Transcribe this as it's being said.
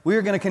We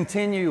are going to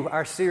continue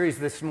our series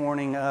this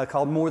morning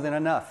called More Than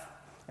Enough.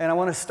 And I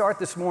want to start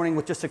this morning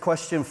with just a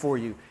question for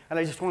you. And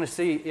I just want to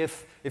see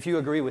if you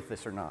agree with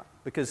this or not.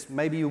 Because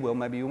maybe you will,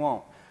 maybe you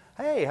won't.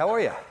 Hey, how are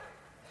you?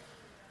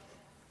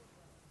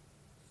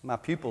 My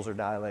pupils are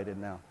dilated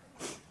now.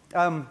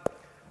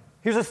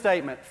 Here's a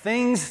statement.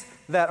 Things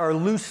that are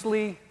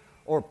loosely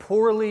or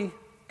poorly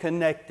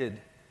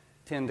connected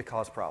tend to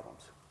cause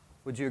problems.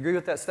 Would you agree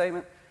with that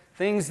statement?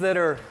 Things that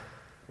are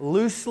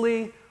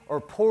loosely or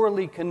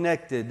poorly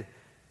connected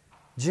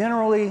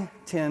generally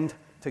tend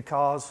to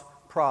cause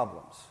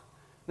problems.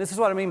 This is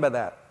what I mean by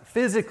that.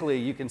 Physically,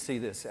 you can see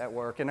this at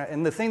work,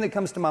 and the thing that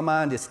comes to my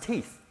mind is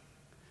teeth.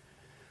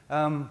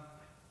 I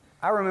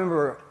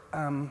remember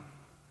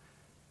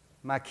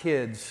my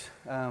kids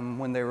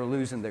when they were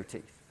losing their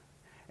teeth,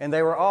 and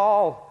they were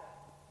all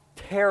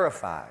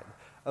terrified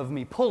of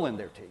me pulling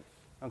their teeth.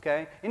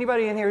 Okay?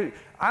 Anybody in here?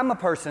 I'm a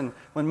person,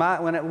 when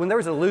there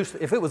was a loose,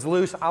 if it was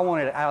loose, I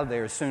wanted it out of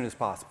there as soon as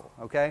possible.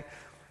 Okay?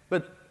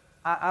 But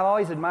I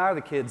always admire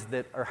the kids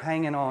that are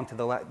hanging on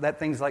to that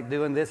thing's like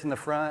doing this in the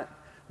front.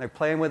 They're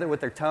playing with it with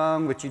their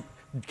tongue, but you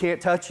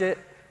can't touch it.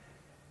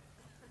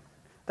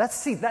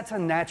 That's a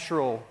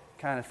natural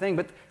kind of thing.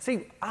 But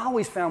see, I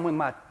always found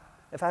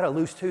if I had a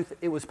loose tooth,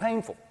 it was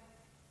painful.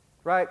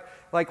 Right?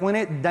 Like when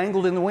it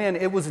dangled in the wind,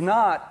 it was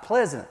not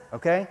pleasant.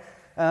 Okay?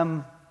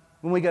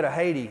 When we go to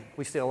Haiti,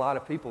 we see a lot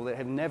of people that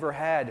have never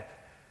had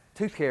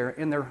tooth care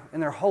in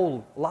their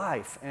whole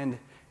life, and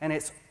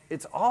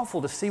it's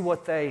awful to see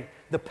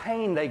the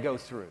pain they go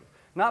through.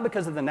 Not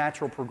because of the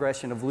natural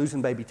progression of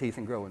losing baby teeth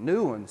and growing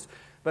new ones,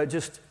 but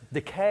just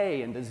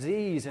decay and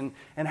disease and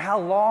how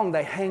long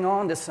they hang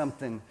on to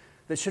something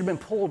that should have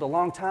been pulled a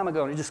long time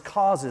ago, and it just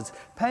causes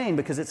pain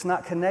because it's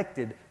not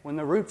connected when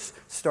the roots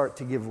start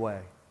to give way.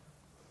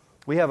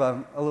 We have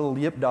a little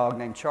yip dog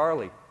named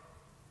Charlie.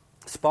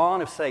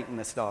 Spawn of Satan,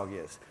 this dog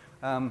is.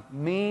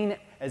 Mean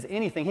as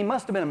anything. He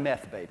must have been a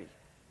meth baby.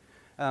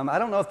 I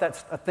don't know if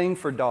that's a thing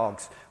for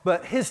dogs,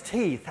 but his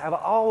teeth have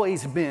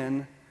always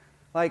been,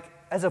 like,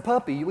 as a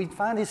puppy, we'd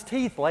find his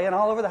teeth laying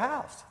all over the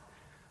house.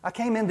 I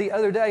came in the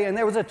other day, and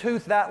there was a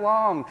tooth that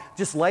long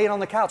just laying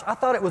on the couch. I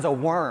thought it was a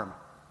worm.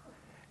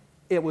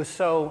 It was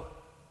so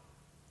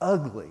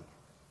ugly.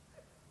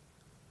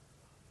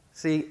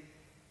 See,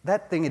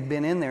 that thing had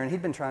been in there, and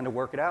he'd been trying to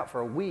work it out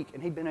for a week,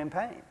 and he'd been in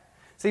pain.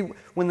 See,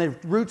 when the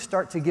roots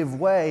start to give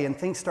way and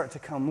things start to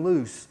come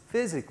loose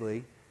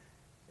physically,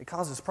 it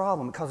causes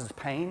problem. It causes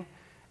pain.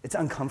 It's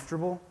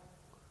uncomfortable.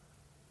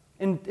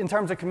 In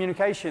terms of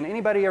communication,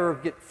 anybody ever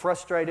get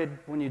frustrated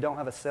when you don't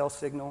have a cell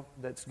signal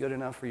that's good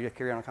enough for you to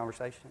carry on a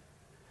conversation?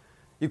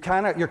 You're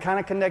kind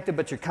of connected,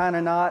 but you're kind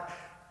of not.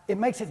 It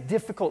makes it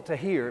difficult to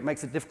hear. It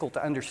makes it difficult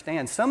to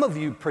understand. Some of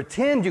you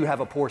pretend you have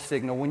a poor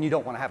signal when you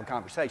don't want to have a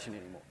conversation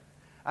anymore.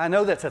 I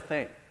know that's a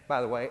thing, by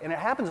the way, and it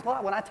happens a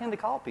lot when I tend to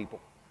call people.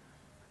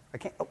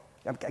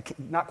 I'm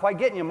not quite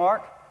getting you,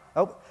 Mark.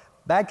 Oh,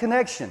 bad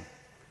connection.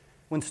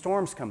 When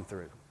storms come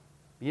through,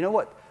 you know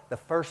what the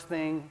first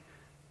thing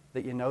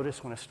that you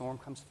notice when a storm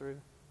comes through?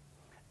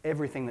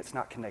 Everything that's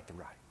not connected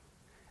right.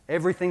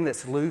 Everything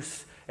that's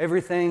loose,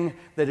 everything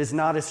that is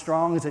not as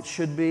strong as it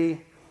should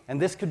be.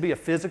 And this could be a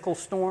physical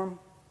storm.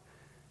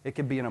 It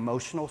could be an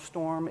emotional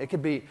storm. It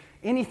could be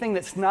anything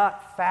that's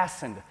not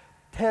fastened,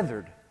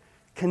 tethered,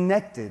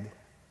 connected,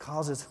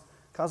 causes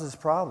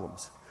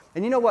problems.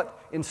 And you know what?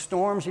 In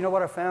storms, you know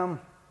what I found?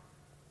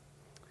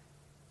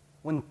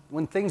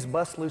 When things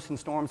bust loose in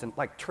storms and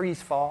like trees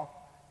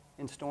fall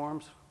in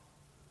storms,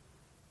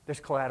 there's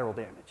collateral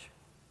damage.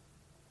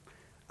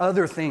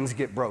 Other things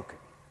get broken.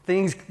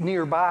 Things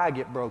nearby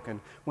get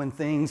broken when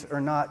things are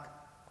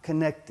not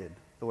connected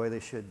the way they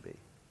should be.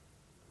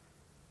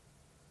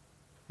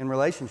 In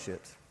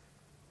relationships,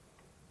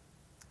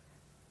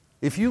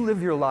 if you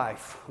live your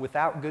life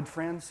without good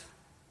friends,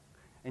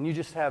 and you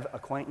just have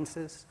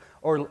acquaintances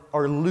or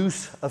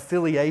loose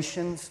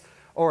affiliations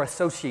or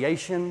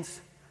associations.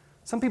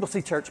 Some people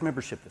see church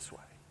membership this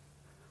way.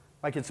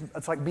 Like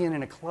it's like being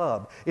in a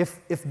club.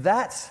 If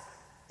that's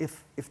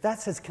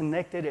as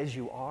connected as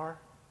you are,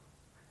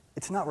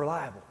 it's not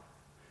reliable.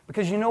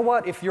 Because you know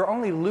what? If you're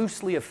only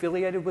loosely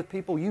affiliated with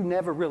people, you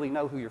never really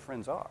know who your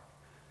friends are.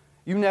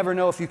 You never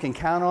know if you can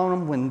count on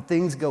them when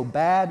things go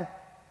bad.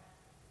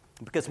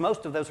 Because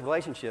most of those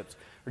relationships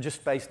are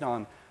just based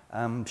on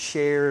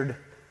shared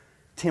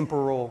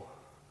temporal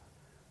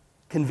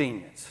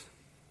convenience.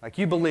 Like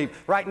you believe,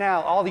 right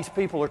now, all these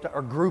people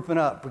are grouping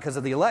up because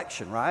of the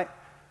election, right?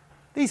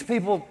 These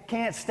people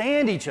can't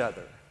stand each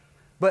other.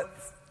 But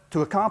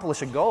to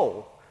accomplish a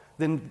goal,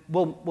 then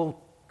we'll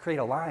create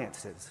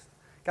alliances.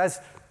 Guys,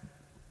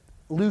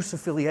 loose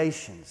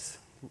affiliations,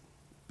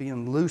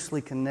 being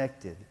loosely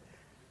connected,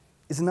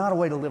 is not a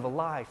way to live a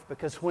life,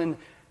 because when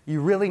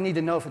you really need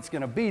to know if it's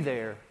going to be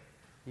there,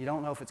 you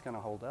don't know if it's going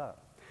to hold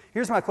up.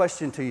 Here's my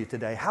question to you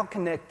today. How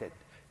connected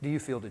do you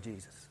feel to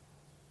Jesus?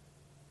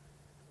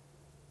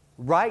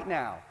 Right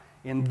now,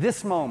 in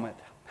this moment,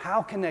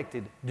 how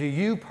connected do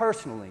you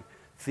personally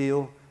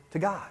feel to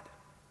God?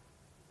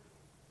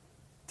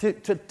 To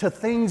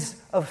things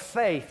of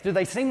faith? Do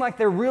they seem like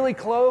they're really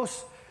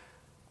close?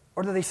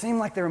 Or do they seem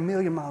like they're a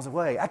million miles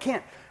away?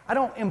 I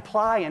don't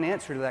imply an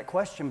answer to that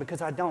question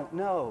because I don't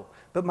know.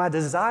 But my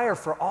desire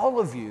for all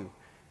of you,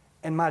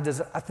 and I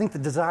think the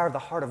desire of the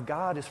heart of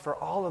God is for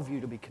all of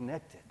you to be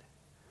connected,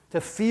 to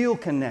feel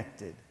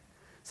connected.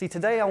 See,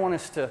 today I want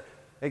us to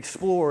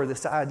explore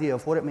this idea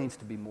of what it means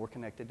to be more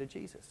connected to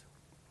Jesus.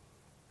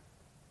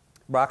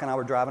 Brock and I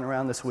were driving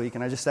around this week,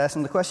 and I just asked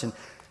him the question, do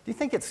you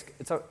think it's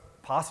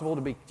possible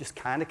to be just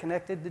kind of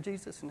connected to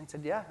Jesus? And he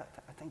said, yeah,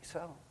 I think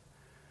so.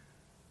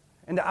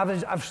 And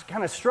I've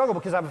kind of struggled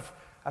because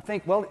I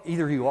think, well,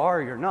 either you are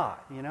or you're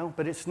not,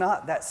 but it's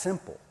not that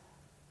simple.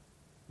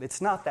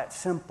 It's not that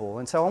simple.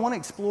 And so I want to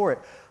explore it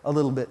a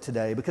little bit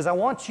today because I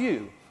want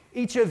you,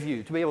 each of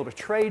you, to be able to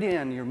trade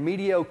in your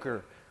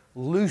mediocre,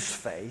 loose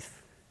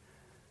faith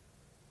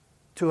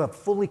to a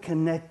fully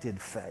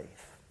connected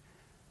faith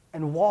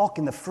and walk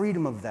in the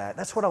freedom of that.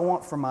 That's what I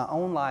want for my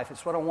own life.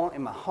 It's what I want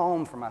in my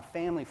home, for my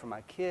family, for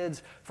my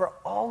kids, for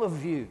all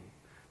of you.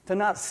 To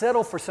not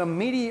settle for some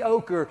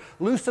mediocre,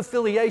 loose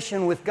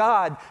affiliation with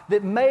God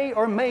that may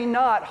or may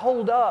not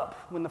hold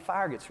up when the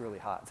fire gets really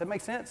hot. Does that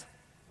make sense?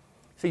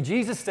 See,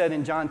 Jesus said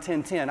in John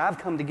 10:10, I've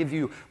come to give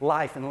you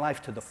life and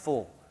life to the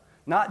full,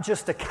 not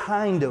just a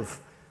kind of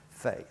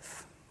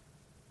faith.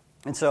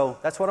 And so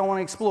that's what I want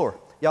to explore.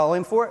 Y'all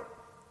in for it?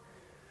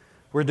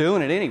 We're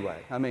doing it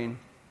anyway. I mean,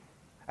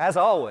 as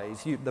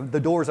always, the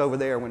door's over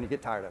there when you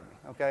get tired of me,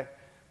 okay?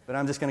 But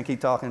I'm just going to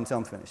keep talking until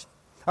I'm finished.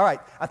 All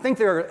right, I think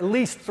there are at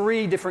least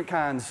 3 different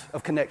kinds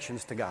of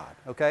connections to God,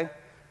 okay?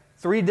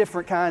 3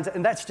 different kinds,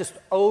 and that's just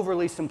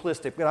overly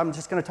simplistic, but I'm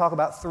just going to talk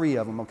about 3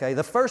 of them, okay?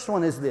 The first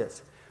one is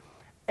this.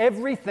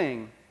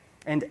 Everything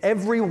and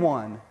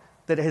everyone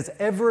that has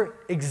ever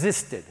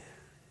existed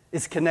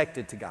is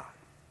connected to God,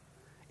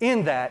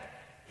 in that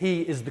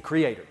He is the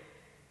creator,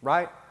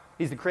 right?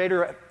 He's the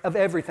creator of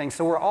everything,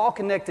 so we're all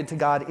connected to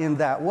God in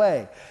that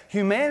way.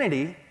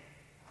 Humanity,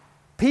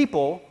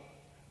 people,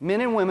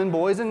 men and women,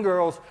 boys and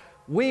girls,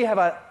 we have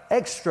an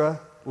extra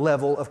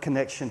level of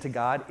connection to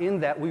God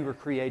in that we were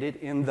created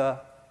in the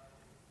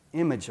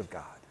image of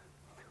God.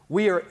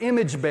 We are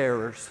image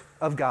bearers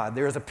of God.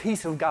 There is a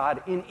piece of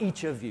God in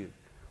each of you.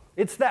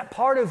 It's that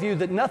part of you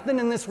that nothing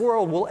in this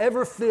world will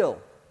ever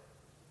fill.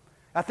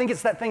 I think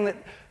it's that thing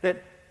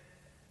that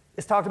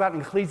is talked about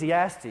in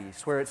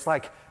Ecclesiastes, where it's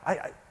like,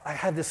 I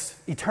have this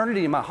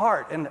eternity in my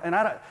heart, and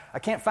I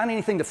can't find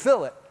anything to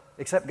fill it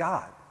except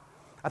God.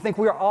 I think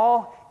we are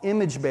all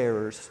image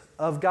bearers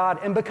of God.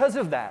 And because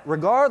of that,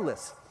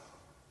 regardless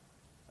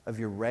of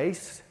your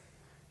race,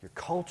 your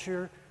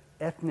culture,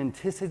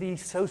 ethnicity,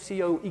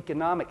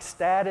 socioeconomic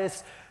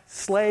status,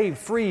 slave,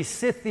 free,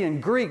 Scythian,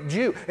 Greek,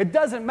 Jew, it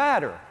doesn't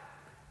matter.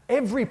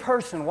 Every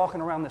person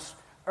walking around this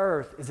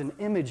earth is an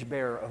image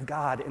bearer of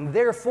God, and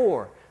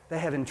therefore they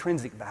have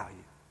intrinsic value.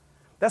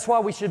 That's why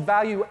we should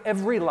value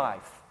every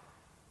life,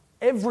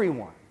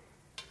 everyone,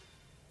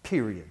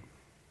 period.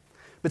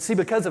 But see,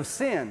 because of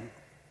sin,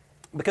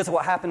 because of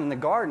what happened in the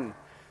garden,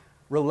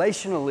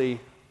 relationally,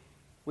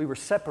 we were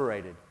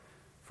separated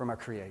from our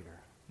Creator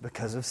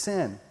because of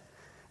sin.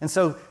 And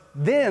so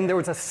then there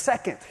was a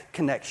second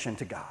connection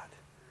to God.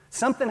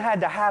 Something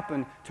had to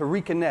happen to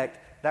reconnect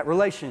that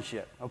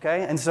relationship,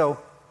 okay? And so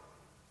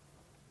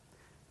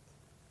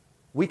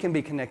we can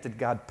be connected to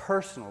God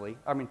personally,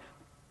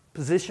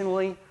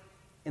 positionally,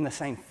 in the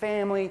same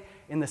family,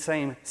 in the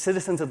same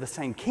citizens of the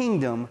same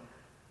kingdom,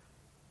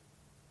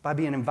 by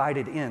being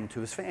invited into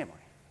His family.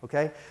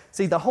 Okay?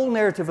 See, the whole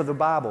narrative of the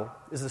Bible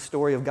is the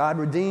story of God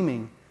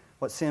redeeming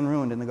what sin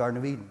ruined in the Garden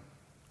of Eden.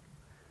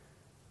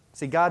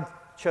 See, God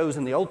chose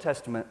in the Old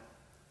Testament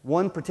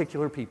one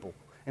particular people.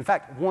 In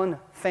fact, one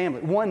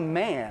family, one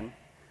man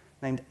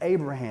named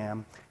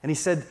Abraham. And He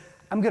said,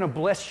 I'm going to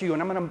bless you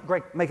and I'm going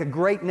to make a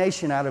great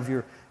nation out of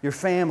your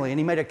family. And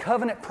He made a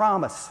covenant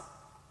promise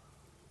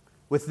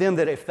with them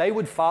that if they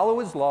would follow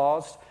His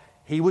laws,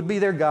 He would be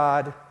their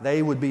God,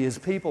 they would be His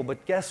people.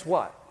 But guess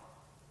what?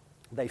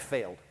 They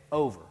failed.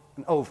 Over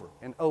and over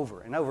and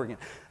over and over again.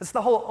 That's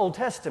the whole Old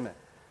Testament.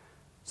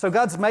 So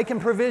God's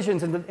making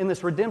provisions in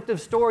this redemptive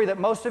story that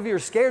most of you are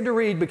scared to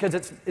read because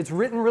it's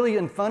written really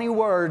in funny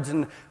words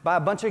and by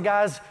a bunch of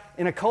guys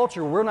in a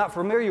culture we're not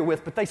familiar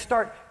with, but they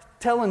start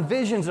telling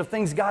visions of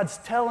things God's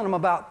telling them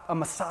about a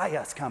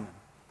Messiah's coming.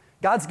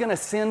 God's going to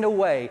send a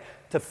way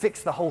to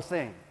fix the whole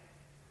thing.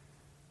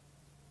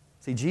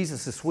 See,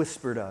 Jesus is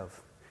whispered of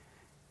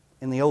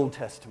in the Old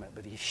Testament,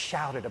 but He's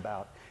shouted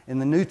about in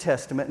the New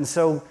Testament. And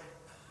so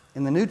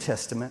in the New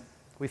Testament,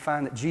 we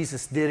find that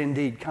Jesus did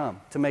indeed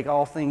come to make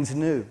all things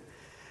new.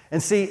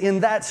 And see, in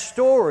that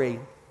story,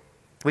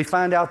 we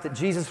find out that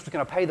Jesus was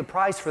going to pay the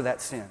price for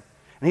that sin.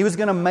 And He was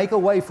going to make a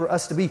way for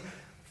us to be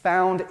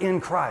found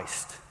in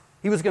Christ.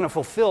 He was going to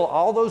fulfill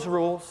all those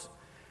rules,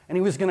 and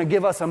He was going to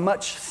give us a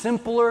much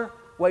simpler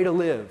way to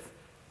live,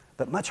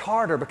 but much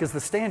harder because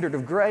the standard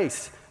of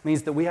grace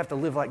means that we have to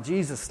live like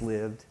Jesus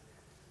lived.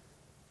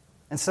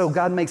 And so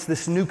God makes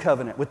this new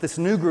covenant with this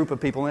new group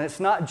of people, and it's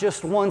not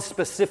just one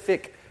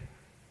specific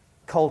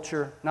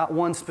culture, not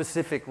one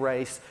specific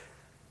race.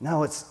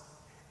 No, it's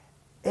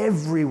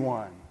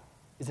everyone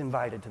is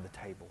invited to the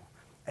table.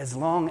 as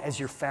long as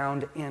you're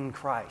found in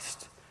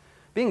Christ.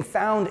 Being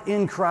found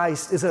in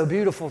Christ is a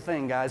beautiful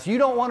thing, guys. You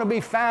don't want to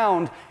be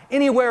found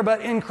anywhere but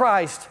in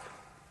Christ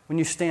when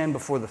you stand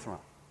before the throne.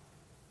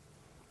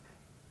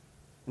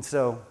 And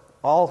so,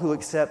 all who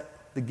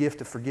accept the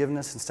gift of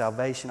forgiveness and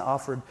salvation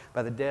offered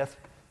by the death,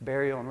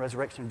 burial, and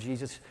resurrection of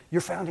Jesus,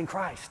 you're found in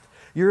Christ.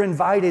 You're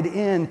invited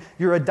in,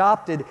 you're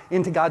adopted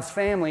into God's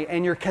family,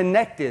 and you're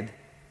connected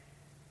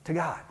to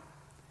God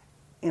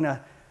in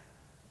a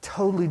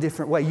totally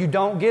different way. You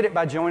don't get it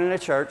by joining a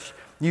church.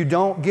 You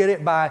don't get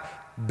it by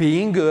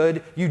being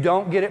good. You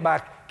don't get it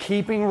by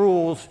keeping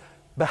rules.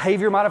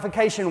 Behavior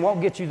modification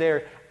won't get you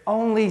there.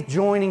 Only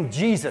joining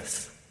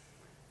Jesus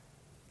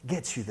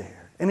gets you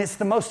there. And it's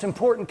the most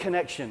important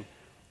connection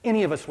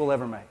any of us will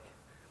ever make.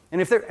 And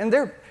if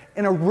they're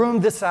in a room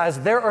this size,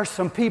 there are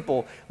some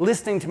people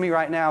listening to me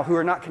right now who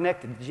are not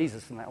connected to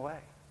Jesus in that way.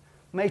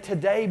 May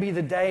today be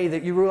the day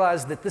that you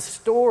realize that this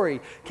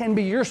story can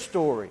be your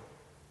story.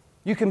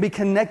 You can be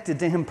connected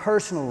to Him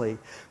personally,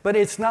 but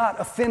it's not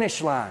a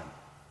finish line.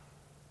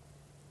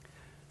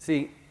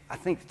 See, I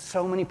think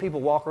so many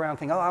people walk around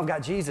thinking, oh, I've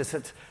got Jesus,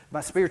 it's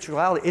my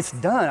spirituality, it's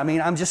done. I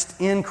mean, I'm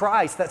just in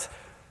Christ.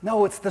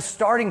 No, it's the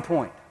starting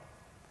point.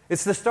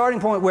 It's the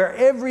starting point where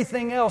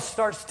everything else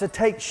starts to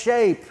take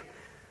shape.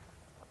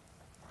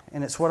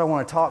 And it's what I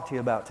want to talk to you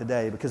about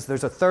today, because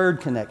there's a third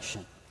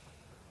connection.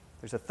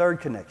 There's a third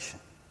connection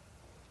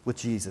with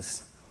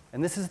Jesus.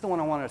 And this is the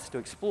one I want us to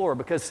explore,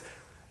 because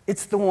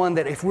it's the one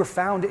that if we're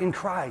found in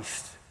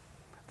Christ,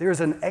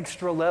 there's an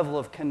extra level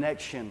of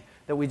connection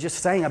that we just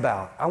sang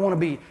about. I want to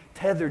be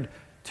tethered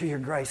to your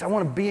grace. I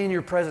want to be in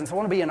your presence. I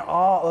want to be in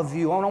awe of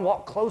you. I want to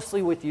walk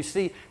closely with you.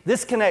 See,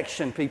 this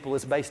connection, people,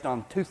 is based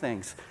on two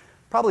things.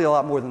 Probably a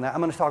lot more than that. I'm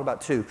going to talk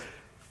about two.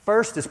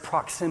 First is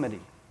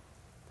proximity.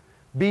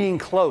 Being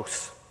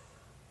close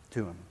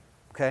to Him.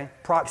 Okay?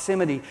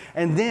 Proximity.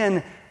 And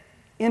then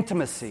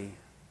intimacy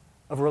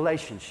of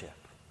relationship.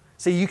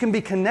 See, you can be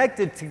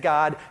connected to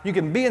God. You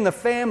can be in the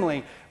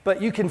family,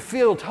 but you can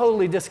feel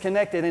totally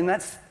disconnected. And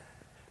that's,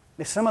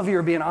 if some of you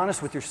are being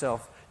honest with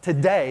yourself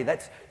today,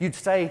 you'd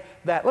say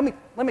that. Let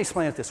me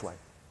explain it this way.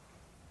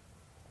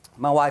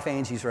 My wife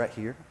Angie's right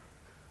here.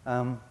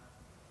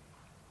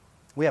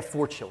 We have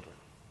 4 children.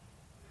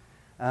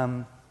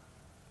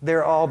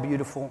 They're all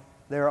beautiful.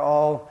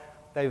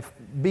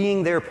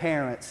 Being their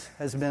parents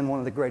has been one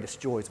of the greatest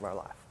joys of our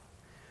life.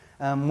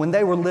 When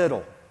they were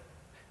little,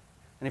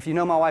 and if you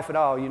know my wife at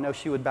all, you know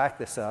she would back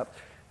this up.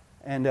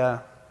 And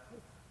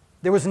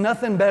there was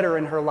nothing better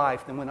in her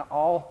life than when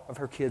all of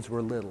her kids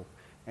were little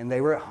and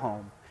they were at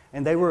home.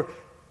 And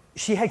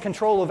she had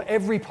control of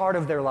every part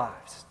of their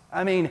lives.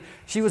 I mean,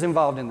 she was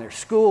involved in their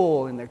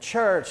school, in their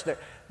church,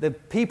 the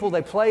people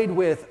they played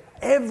with.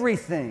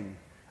 Everything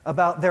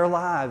about their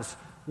lives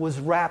was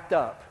wrapped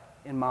up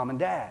in mom and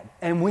dad.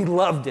 And we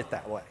loved it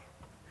that way.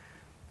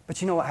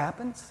 But you know what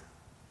happens?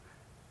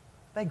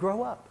 They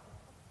grow up.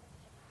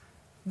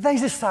 They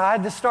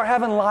decide to start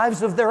having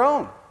lives of their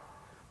own.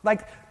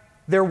 Like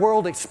their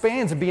world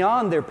expands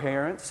beyond their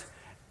parents,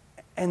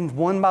 and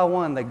one by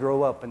one they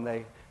grow up and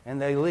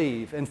they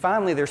leave. And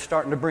finally they're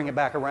starting to bring it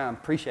back around.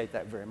 Appreciate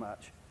that very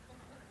much.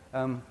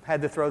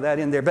 Had to throw that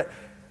in there. But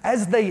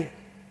as they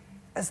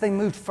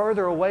moved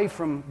further away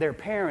from their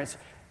parents,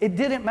 it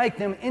didn't make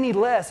them any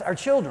less our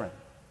children.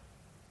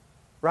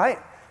 Right?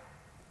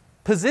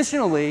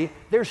 Positionally,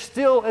 they're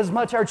still as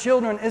much our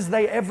children as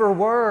they ever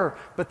were,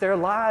 but their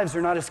lives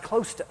are not as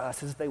close to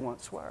us as they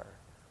once were.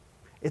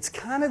 It's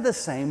kind of the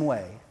same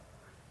way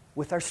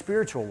with our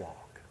spiritual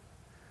walk.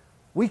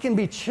 We can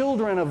be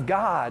children of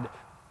God,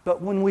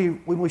 but when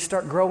we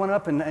start growing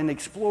up and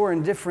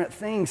exploring different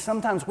things,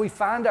 sometimes we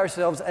find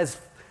ourselves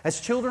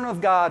as children of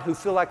God who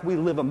feel like we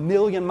live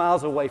 1,000,000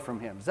 miles away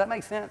from Him. Does that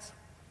make sense?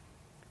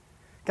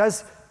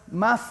 Guys,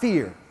 my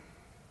fear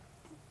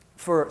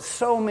for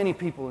so many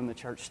people in the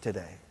church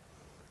today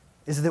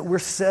is that we're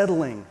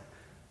settling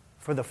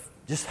for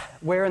just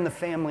wearing the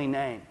family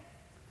name,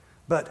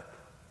 but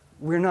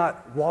we're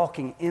not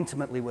walking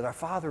intimately with our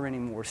Father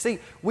anymore. See,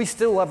 we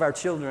still love our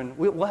children.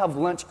 We'll have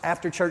lunch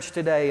after church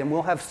today, and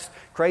we'll have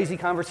crazy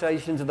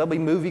conversations, and there'll be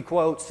movie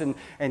quotes,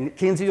 and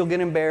Kenzie will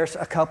get embarrassed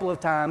a couple of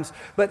times,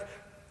 but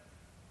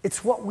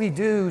it's what we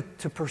do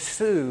to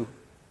pursue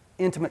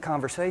intimate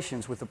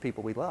conversations with the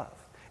people we love.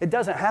 It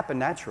doesn't happen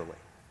naturally.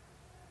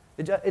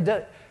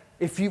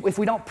 If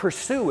we don't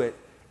pursue it,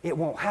 it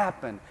won't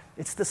happen.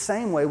 It's the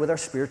same way with our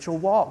spiritual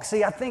walk.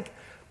 See, I think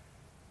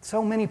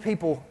so many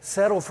people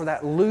settle for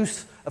that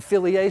loose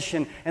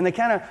affiliation, and they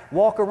kind of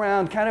walk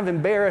around kind of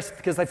embarrassed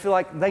because they feel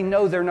like they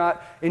know they're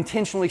not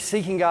intentionally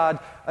seeking God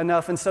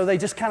enough, and so they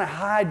just kind of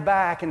hide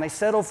back and they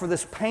settle for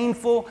this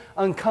painful,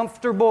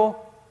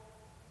 uncomfortable,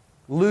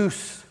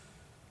 loose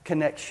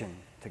connection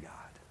to God.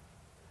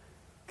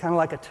 Kind of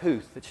like a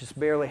tooth that's just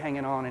barely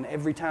hanging on, and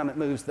every time it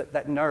moves,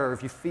 that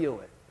nerve, you feel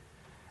it.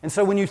 And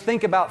so when you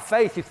think about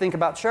faith, you think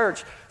about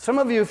church. Some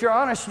of you, if you're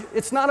honest,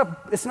 it's not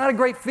a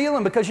great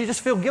feeling because you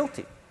just feel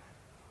guilty.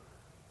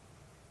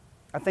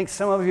 I think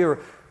some of you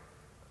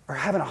are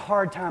having a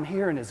hard time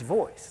hearing His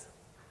voice.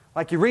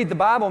 Like you read the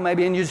Bible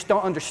maybe and you just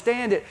don't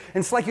understand it.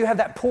 And it's like you have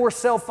that poor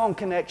cell phone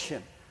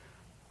connection.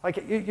 Like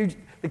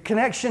the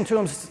connection to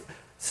Him's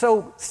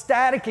so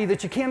staticky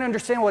that you can't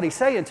understand what He's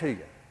saying to you.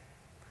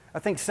 I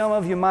think some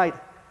of you might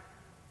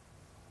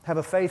have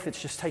a faith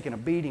that's just taking a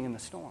beating in the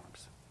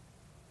storms.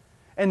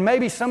 And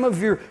maybe some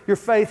of your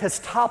faith has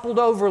toppled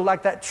over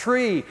like that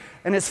tree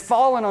and it's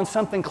fallen on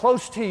something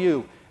close to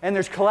you and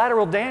there's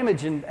collateral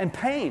damage and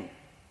pain.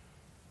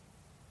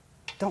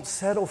 Don't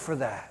settle for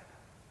that.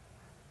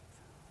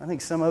 I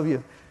think some of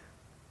you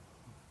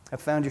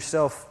have found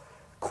yourself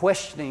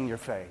questioning your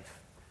faith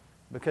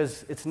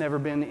because it's never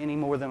been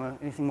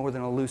anything more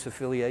than a loose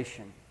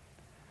affiliation.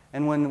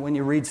 And when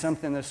you read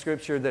something in the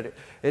Scripture that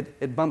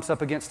it bumps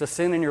up against a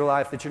sin in your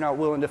life that you're not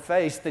willing to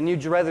face, then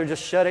you'd rather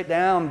just shut it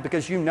down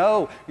because you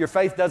know your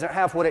faith doesn't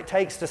have what it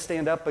takes to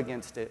stand up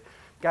against it.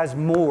 Guys,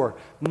 more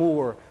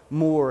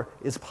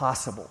is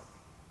possible.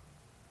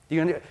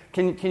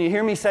 Can you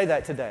hear me say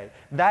that today?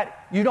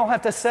 That you don't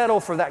have to settle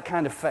for that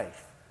kind of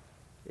faith.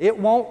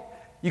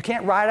 You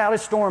can't ride out a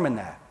storm in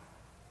that.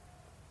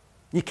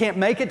 You can't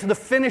make it to the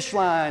finish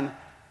line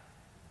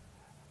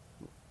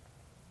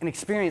and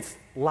experience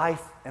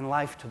life and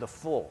life to the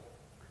full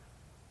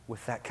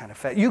with that kind of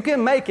faith. You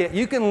can make it.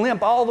 You can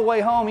limp all the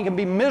way home. You can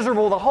be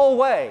miserable the whole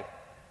way.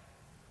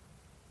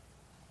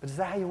 But is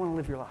that how you want to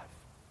live your life?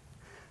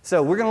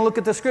 So we're going to look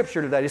at the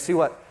Scripture today to see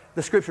what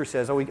the Scripture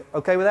says. Are we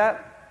okay with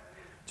that?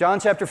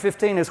 John chapter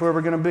 15 is where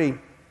we're going to be.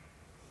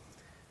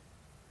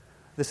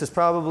 This is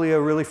probably a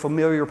really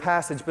familiar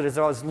passage, but as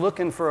I was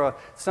looking for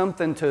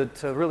something to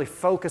really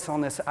focus on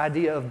this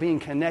idea of being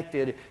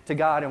connected to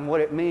God and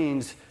what it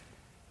means,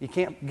 you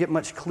can't get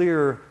much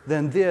clearer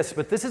than this,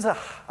 but this is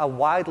a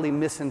widely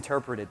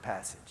misinterpreted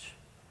passage.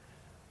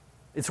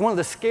 It's one of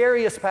the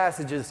scariest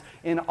passages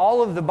in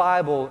all of the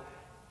Bible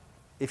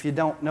if you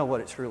don't know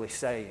what it's really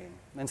saying.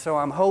 And so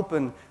I'm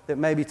hoping that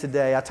maybe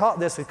today, I taught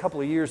this a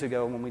couple of years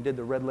ago when we did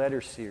the Red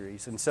Letters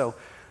series, and so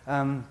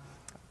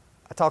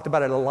I talked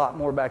about it a lot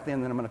more back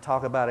then than I'm going to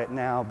talk about it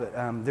now,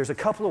 but there's a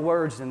couple of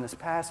words in this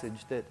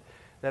passage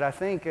that I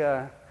think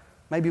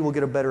maybe we'll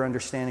get a better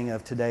understanding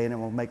of today and it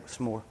will make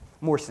some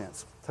more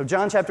sense. So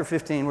John chapter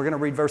 15, we're going to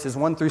read verses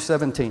 1 through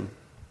 17.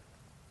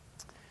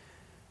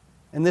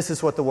 And this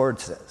is what the Word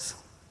says.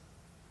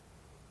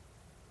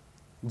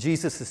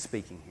 Jesus is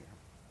speaking here.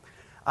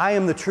 I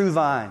am the true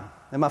vine,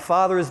 and my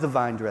Father is the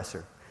vine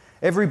dresser.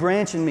 Every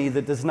branch in me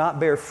that does not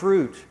bear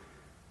fruit,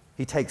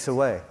 He takes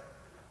away.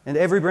 And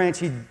every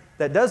branch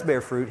that does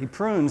bear fruit, He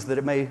prunes that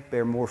it may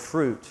bear more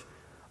fruit.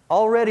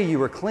 Already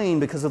you are clean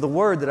because of the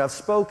word that I've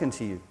spoken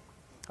to you.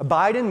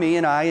 Abide in me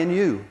and I in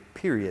you,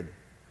 period.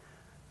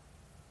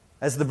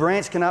 As the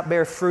branch cannot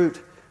bear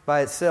fruit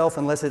by itself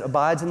unless it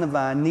abides in the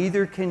vine,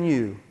 neither can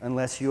you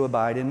unless you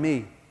abide in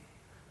me.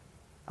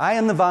 I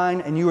am the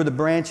vine and you are the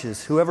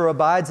branches. Whoever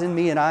abides in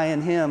me and I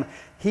in him,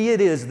 he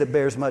it is that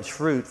bears much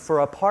fruit. For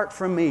apart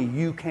from me,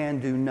 you can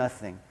do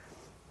nothing.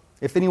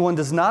 If anyone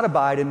does not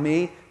abide in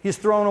me, he is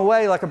thrown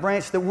away like a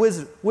branch that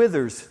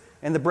withers,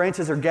 and the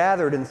branches are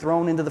gathered and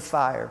thrown into the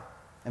fire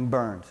and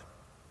burned.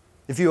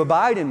 If you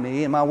abide in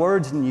me and my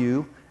words in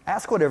you,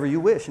 ask whatever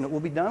you wish and it will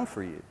be done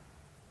for you.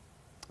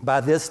 By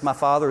this my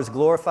Father is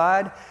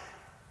glorified,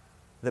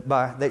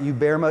 that you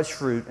bear much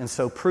fruit and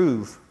so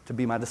prove to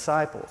be my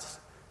disciples.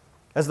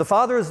 As the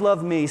Father has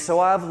loved me, so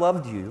I have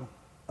loved you.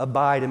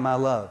 Abide in my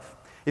love.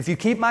 If you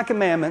keep my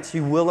commandments,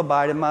 you will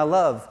abide in my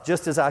love,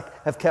 just as I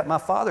have kept my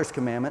Father's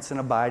commandments and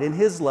abide in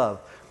His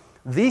love.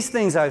 These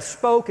things I have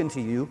spoken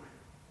to you,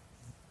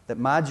 that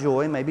my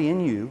joy may be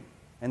in you,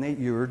 and that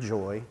your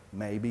joy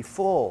may be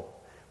full.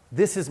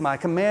 This is my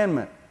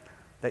commandment,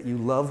 that you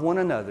love one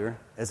another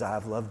as I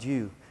have loved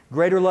you.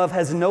 Greater love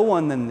has no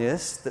one than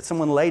this, that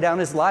someone lay down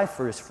his life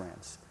for his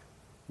friends.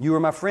 You are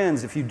my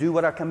friends if you do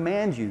what I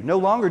command you. No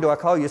longer do I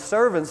call you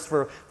servants,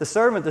 for the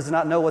servant does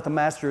not know what the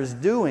master is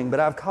doing, but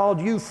I've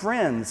called you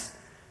friends.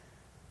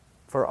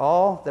 For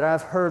all that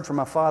I've heard from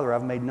my Father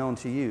I've made known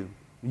to you.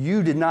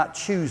 You did not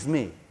choose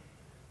me,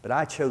 but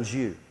I chose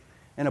you,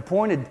 and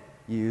appointed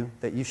you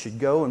that you should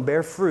go and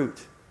bear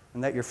fruit,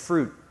 and that your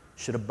fruit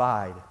should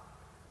abide,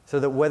 so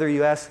that whatever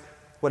you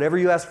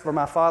ask for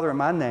my Father in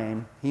my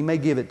name, He may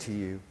give it to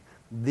you.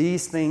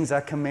 These things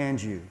I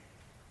command you,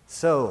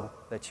 so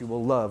that you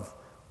will love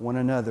one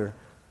another.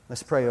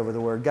 Let's pray over the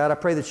Word. God, I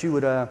pray that you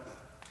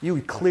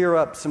would clear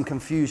up some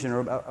confusion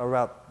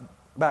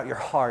about your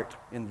heart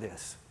in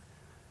this.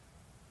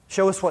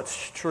 Show us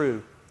what's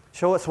true.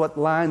 Show us what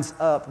lines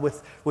up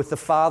with the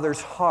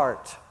Father's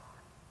heart.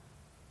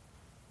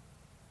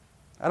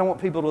 I don't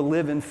want people to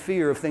live in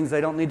fear of things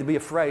they don't need to be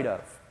afraid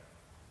of.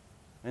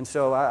 And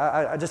so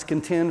I just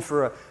contend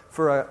for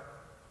a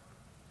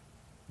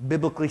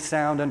biblically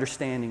sound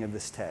understanding of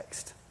this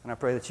text. And I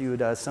pray that you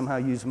would somehow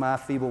use my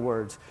feeble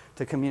words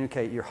to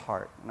communicate your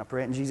heart. And I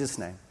pray it in Jesus'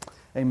 name.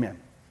 Amen.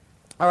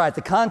 All right,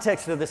 the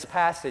context of this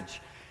passage.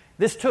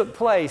 This took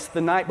place the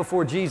night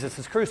before Jesus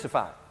is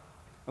crucified.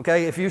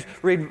 Okay, if you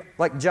read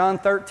like John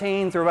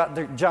 13 through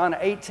about John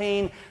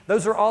 18,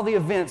 those are all the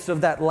events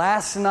of that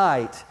last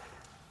night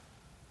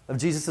of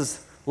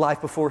Jesus'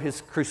 life before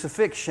his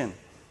crucifixion.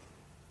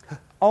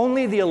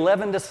 Only the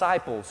 11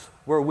 disciples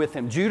were with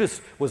him.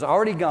 Judas was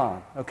already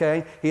gone,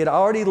 okay? He had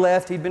already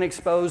left. He'd been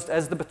exposed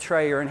as the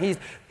betrayer, and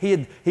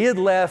he had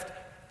left.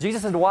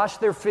 Jesus had washed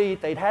their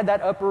feet. They'd had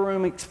that upper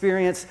room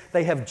experience.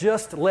 They have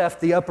just left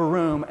the upper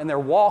room, and they're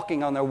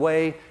walking on their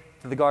way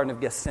to the Garden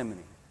of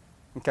Gethsemane,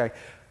 okay?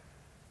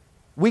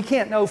 We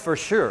can't know for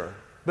sure,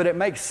 but it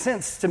makes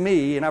sense to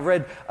me, and I've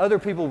read other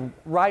people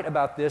write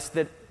about this,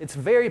 that it's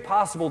very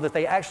possible that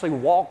they actually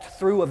walked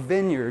through a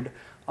vineyard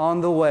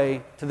on the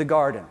way to the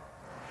garden.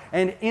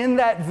 And in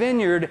that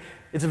vineyard,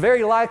 it's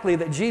very likely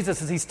that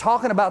Jesus, as he's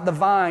talking about the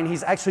vine,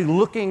 he's actually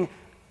looking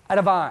at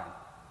a vine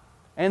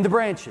and the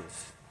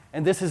branches.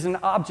 And this is an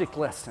object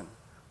lesson.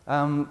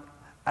 I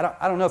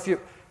don't know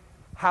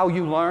how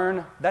you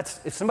learn.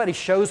 If somebody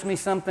shows me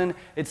something,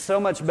 it's so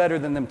much better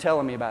than them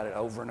telling me about it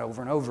over and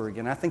over and over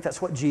again. I think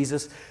that's what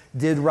Jesus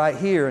did right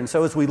here. And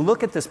so as we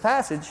look at this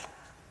passage,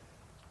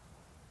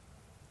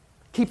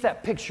 keep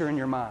that picture in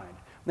your mind.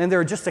 And there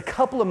are just a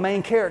couple of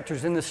main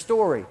characters in this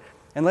story.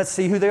 And let's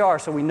see who they are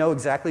so we know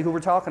exactly who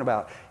we're talking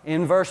about.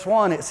 In verse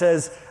 1, it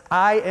says,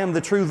 I am the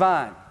true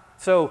vine.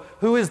 So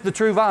who is the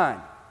true vine?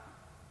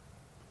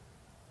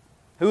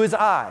 Who is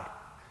I?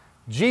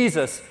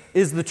 Jesus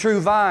is the true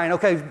vine.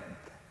 Okay,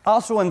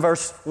 also in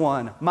verse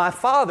 1, my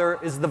Father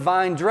is the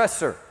vine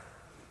dresser.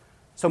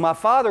 So my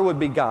Father would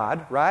be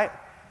God, right?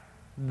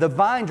 The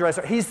vine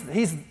dresser, he's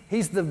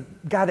the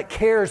guy that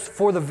cares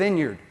for the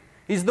vineyard.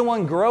 He's the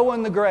one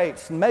growing the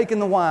grapes and making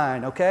the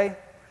wine, okay?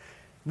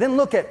 Then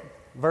look at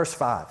verse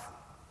 5.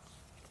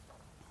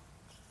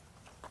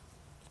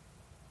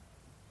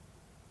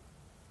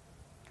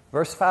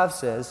 Verse 5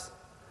 says,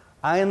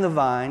 I am the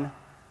vine,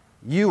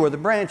 you are the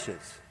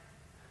branches.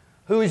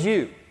 Who is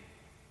you?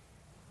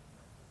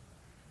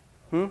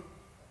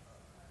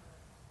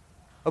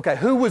 Okay,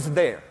 who was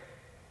there?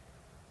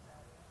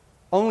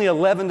 Only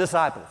 11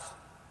 disciples.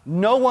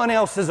 No one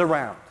else is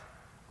around,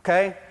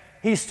 okay?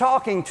 He's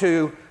talking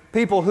to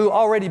people who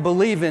already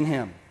believe in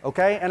him,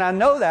 okay? And I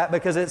know that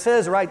because it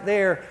says right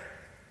there,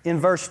 in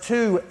verse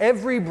 2,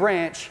 every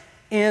branch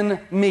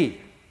in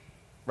me,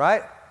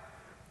 right?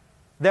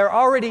 They're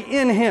already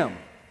in him.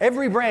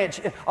 Every branch,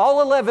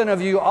 all 11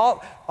 of you,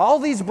 all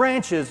these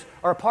branches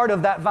are part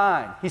of that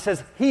vine. He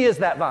says, he is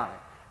that vine.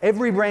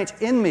 Every branch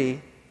in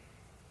me,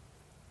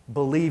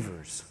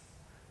 believers.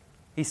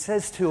 He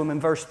says to them in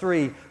verse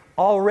 3,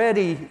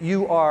 already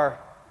you are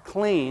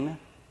clean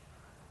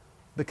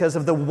because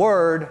of the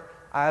word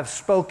I have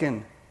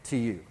spoken to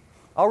you.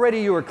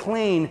 Already you are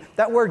clean.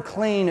 That word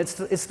clean, it's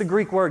the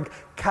Greek word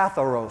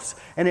katharos,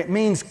 and it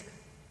means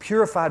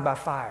purified by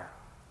fire,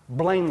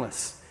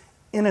 blameless,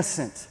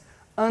 innocent,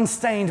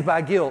 unstained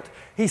by guilt.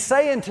 He's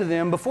saying to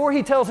them, before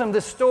he tells them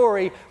this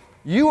story,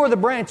 you are the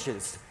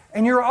branches,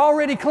 and you're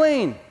already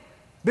clean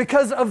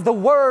because of the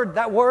word.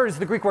 That word is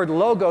the Greek word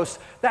logos.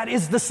 That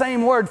is the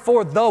same word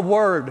for the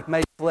Word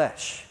made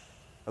flesh,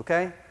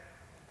 okay?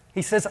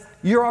 He says,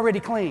 you're already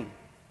clean.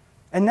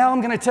 And now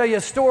I'm going to tell you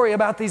a story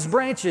about these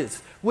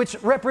branches, which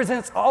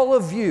represents all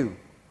of you.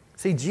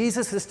 See,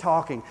 Jesus is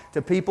talking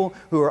to people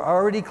who are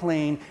already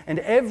clean, and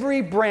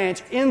every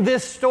branch in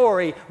this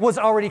story was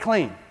already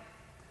clean.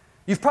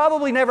 You've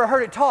probably never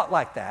heard it taught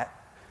like that,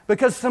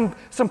 because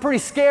some pretty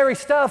scary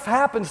stuff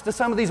happens to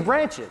some of these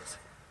branches.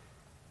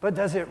 But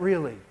does it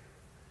really?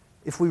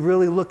 If we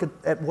really look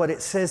at what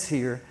it says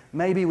here,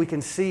 maybe we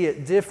can see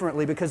it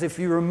differently, because if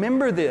you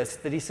remember this,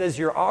 that he says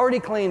you're already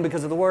clean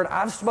because of the word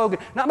I've spoken,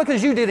 not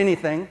because you did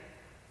anything. It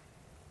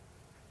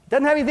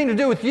doesn't have anything to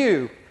do with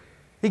you.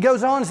 He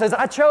goes on and says,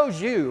 I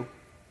chose you.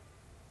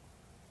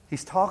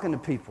 He's talking to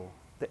people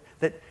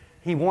that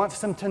he wants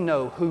them to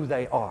know who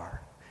they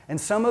are. And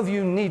some of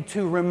you need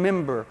to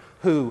remember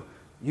who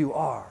you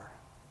are.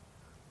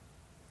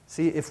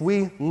 See, if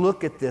we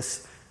look at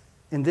this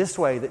in this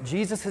way, that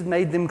Jesus has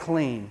made them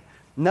clean,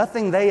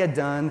 nothing they had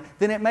done,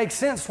 then it makes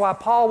sense why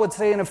Paul would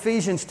say in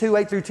Ephesians 2,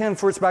 8 through 10,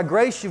 for it's by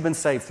grace you've been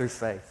saved through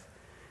faith.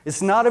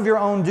 It's not of your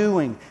own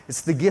doing.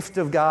 It's the gift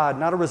of God,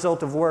 not a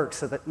result of works,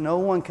 so that no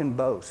one can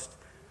boast.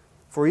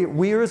 For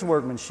we are his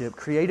workmanship,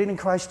 created in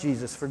Christ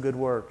Jesus for good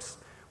works,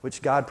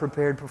 which God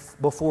prepared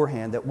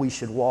beforehand that we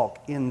should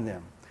walk in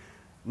them.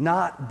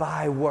 Not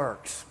by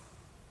works.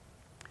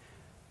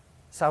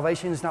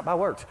 Salvation is not by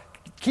works.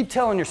 Keep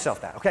telling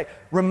yourself that, okay?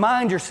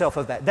 Remind yourself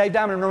of that. Dave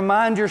Diamond,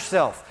 remind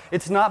yourself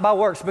it's not by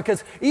works,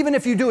 because even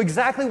if you do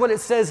exactly what it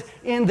says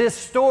in this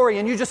story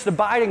and you just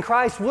abide in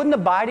Christ, wouldn't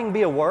abiding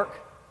be a work?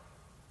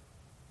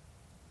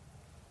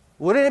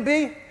 Wouldn't it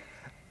be?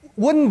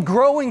 Wouldn't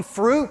growing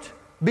fruit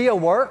be a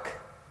work?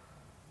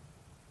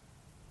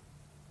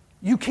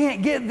 You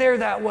can't get there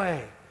that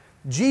way.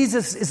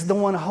 Jesus is the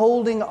one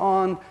holding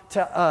on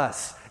to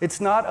us.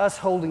 It's not us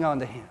holding on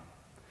to him.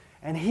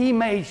 And he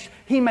makes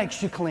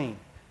you clean.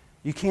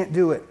 You can't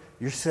do it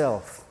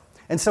yourself.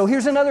 And so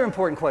here's another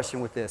important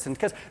question with this. And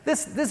because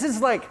this is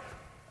like,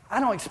 I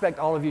don't expect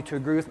all of you to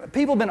agree with me.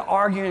 People have been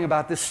arguing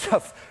about this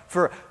stuff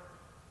for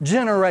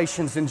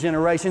generations and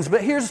generations.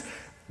 But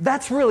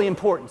that's really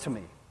important to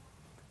me.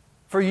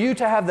 For you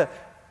to have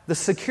the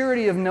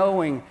security of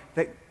knowing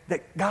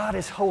that God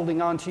is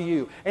holding on to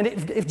you. And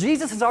if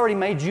Jesus has already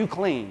made you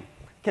clean,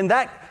 can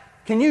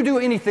you do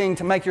anything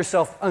to make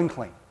yourself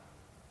unclean?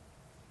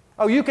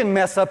 Oh, you can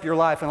mess up your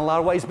life in a lot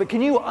of ways, but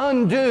can you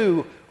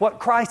undo what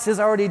Christ has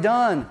already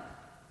done?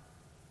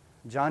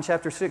 John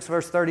chapter 6,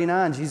 verse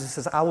 39, Jesus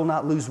says, I will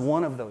not lose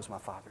one of those my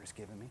Father has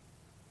given me.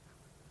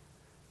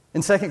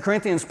 In 2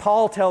 Corinthians,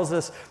 Paul tells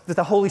us that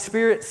the Holy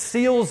Spirit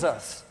seals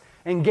us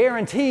and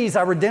guarantees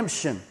our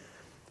redemption.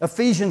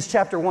 Ephesians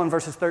chapter 1,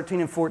 verses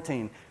 13 and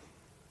 14.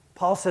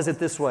 Paul says it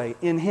this way,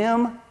 in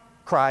Him,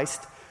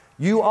 Christ,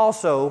 you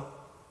also,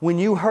 when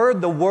you heard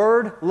the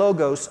word,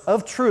 logos,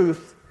 of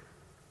truth,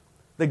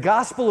 the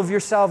gospel of your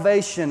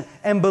salvation,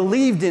 and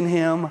believed in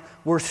Him,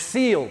 were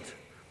sealed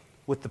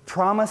with the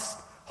promised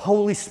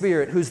Holy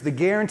Spirit, who's the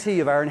guarantee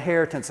of our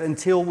inheritance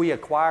until we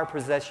acquire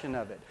possession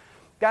of it.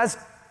 Guys,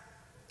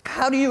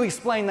 how do you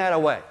explain that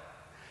away?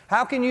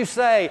 How can you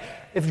say,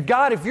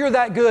 if you're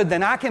that good,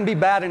 then I can be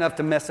bad enough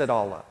to mess it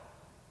all up?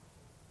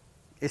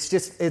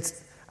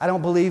 I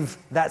don't believe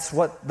that's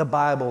what the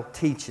Bible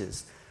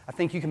teaches. I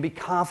think you can be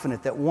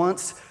confident that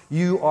once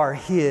you are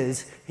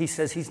His, He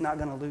says He's not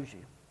going to lose you.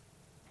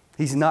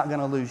 He's not going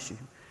to lose you.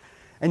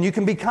 And you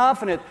can be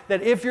confident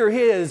that if you're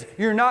His,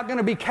 you're not going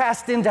to be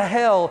cast into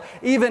hell,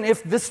 even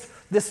if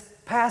this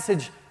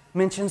passage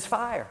mentions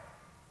fire.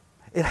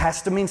 It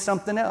has to mean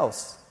something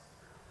else.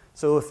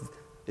 So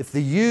if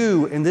the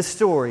you in this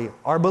story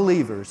are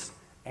believers,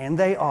 and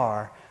they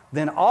are,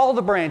 then all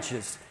the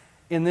branches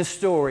in this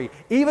story,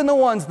 even the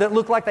ones that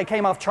look like they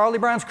came off Charlie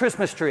Brown's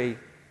Christmas tree,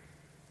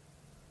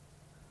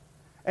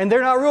 and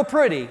they're not real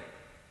pretty,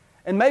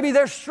 and maybe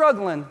they're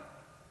struggling,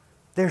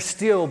 they're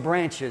still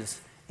branches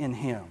in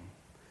Him.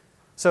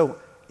 So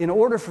in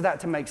order for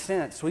that to make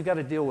sense, we've got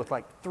to deal with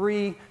like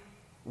 3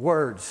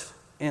 words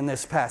in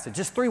this passage.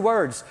 Just 3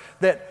 words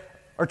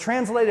that are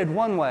translated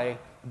one way,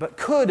 but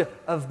could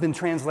have been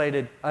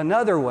translated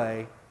another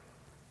way,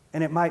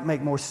 and it might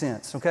make more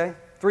sense, okay?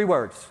 3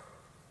 words.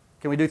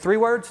 Can we do 3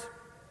 words?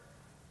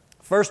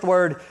 First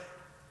word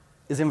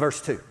is in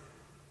verse 2.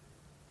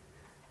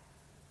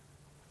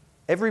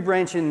 Every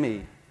branch in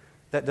me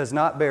that does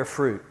not bear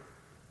fruit,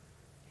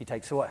 He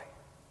takes away.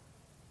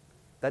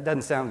 That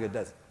doesn't sound good,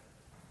 does it?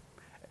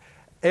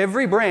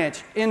 Every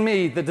branch in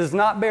me that does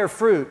not bear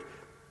fruit,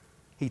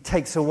 He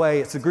takes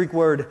away. It's the Greek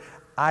word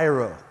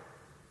airo.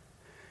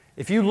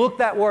 If you look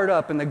that word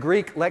up in the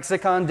Greek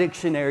lexicon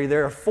dictionary,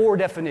 there are 4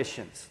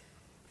 definitions.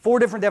 4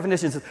 different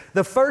definitions.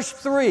 The first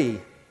 3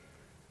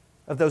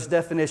 of those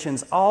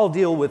definitions all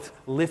deal with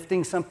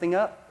lifting something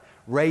up,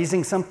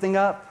 raising something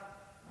up,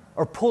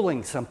 or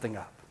pulling something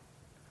up.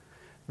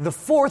 The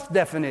 4th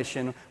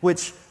definition,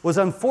 which was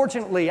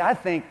unfortunately, I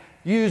think,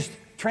 is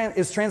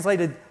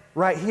translated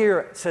right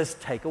here, says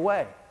take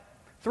away.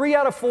 3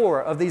 out of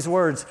 4 of these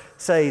words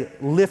say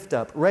lift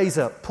up, raise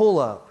up, pull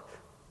up.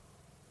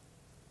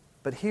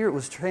 But here it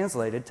was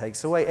translated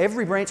takes away.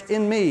 Every branch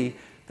in me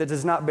that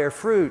does not bear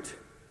fruit,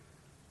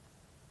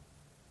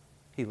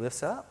 He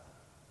lifts up.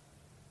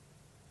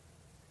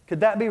 Could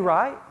that be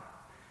right?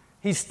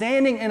 He's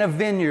standing in a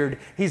vineyard.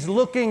 He's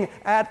looking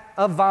at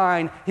a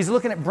vine. He's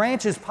looking at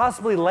branches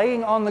possibly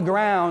laying on the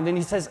ground, and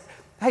He says,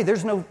 hey,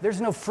 there's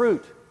no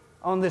fruit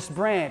on this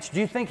branch. Do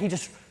you think He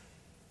just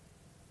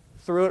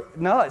threw it?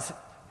 No,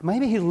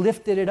 maybe He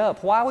lifted it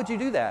up. Why would you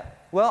do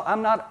that? Well,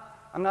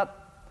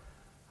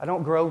 I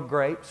don't grow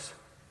grapes,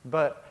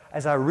 but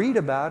as I read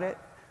about it,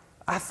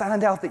 I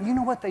find out that you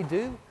know what they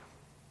do?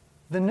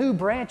 The new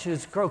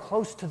branches grow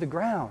close to the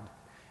ground.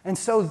 And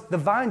so the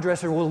vine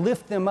dresser will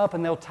lift them up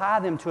and they'll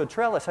tie them to a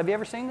trellis. Have you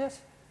ever seen this?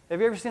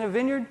 Have you ever seen a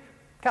vineyard?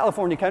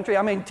 California country.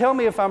 I mean, tell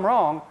me if I'm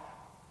wrong.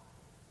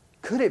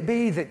 Could it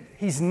be that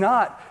He's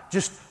not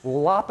just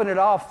lopping it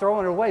off,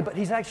 throwing it away, but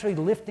He's actually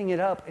lifting it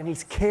up and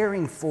He's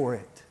caring for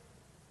it?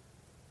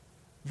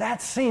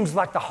 That seems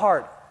like the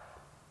heart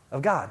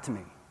of God to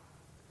me.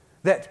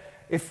 That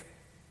if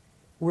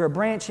we're a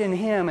branch in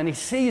Him and He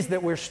sees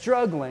that we're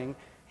struggling,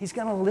 He's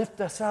going to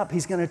lift us up.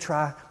 He's going to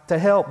try to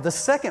help. The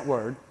second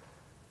word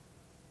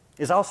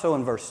is also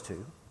in verse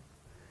 2.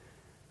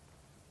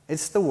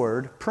 It's the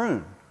word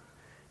prune.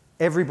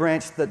 Every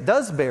branch that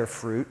does bear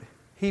fruit,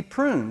 He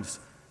prunes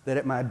that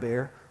it might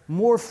bear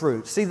more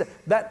fruit. See,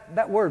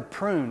 that word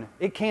prune,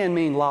 it can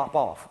mean lop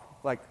off.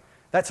 Like,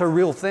 that's a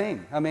real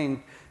thing. I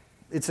mean,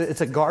 it's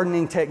a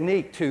gardening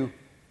technique to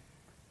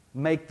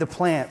make the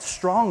plant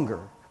stronger,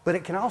 but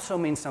it can also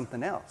mean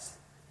something else.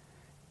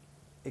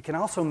 It can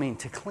also mean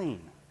to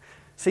clean.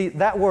 See,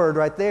 that word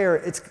right there,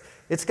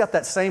 it's got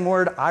that same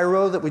word,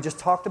 airo, that we just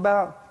talked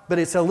about, but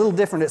it's a little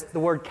different. It's the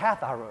word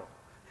katharo.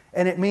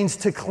 And it means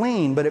to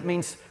clean, but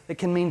it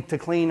can mean to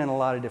clean in a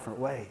lot of different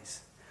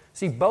ways.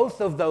 See,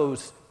 both of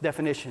those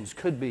definitions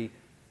could be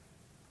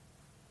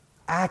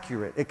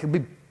accurate. It could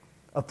be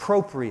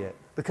appropriate,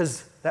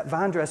 because that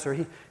vine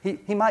dresser,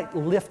 he might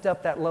lift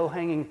up that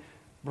low-hanging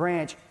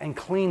branch and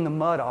clean the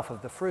mud off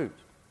of the fruit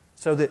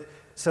so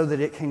that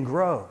it can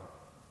grow.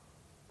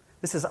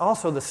 This is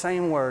also the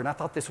same word, and I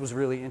thought this was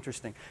really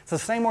interesting. It's the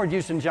same word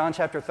used in John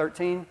chapter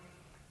 13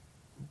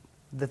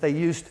 that they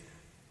used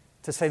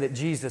to say that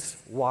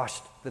Jesus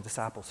washed the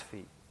disciples'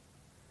 feet.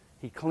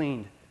 He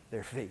cleaned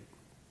their feet.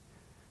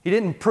 He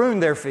didn't prune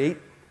their feet.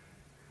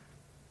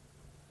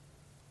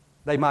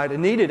 They might have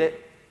needed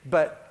it,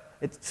 but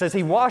it says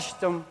he washed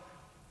them.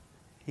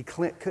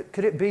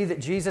 Could it be that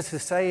Jesus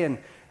is saying,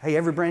 hey,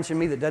 every branch in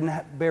me that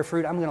doesn't bear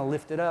fruit, I'm going to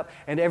lift it up.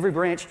 And every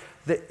branch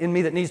in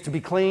me that needs to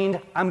be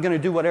cleaned, I'm going to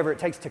do whatever it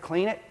takes to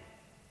clean it?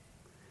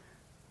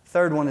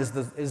 Third one is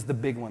the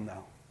big one,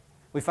 though.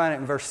 We find it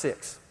in verse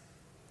 6.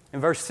 In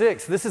verse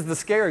 6, this is the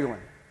scary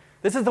one.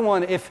 This is the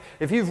one, if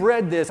you've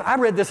read this, I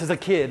read this as a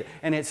kid,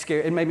 and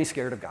it made me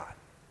scared of God.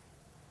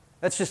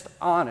 That's just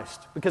honest,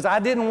 because I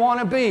didn't want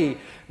to be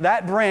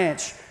that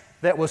branch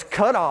that was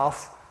cut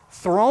off,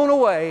 thrown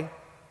away,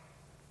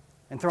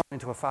 and thrown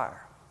into a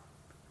fire.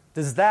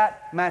 Does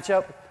that match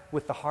up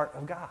with the heart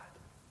of God?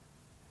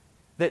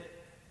 That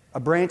a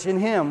branch in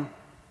Him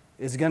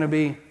is going to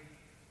be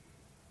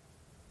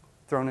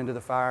thrown into the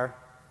fire,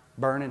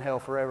 burn in hell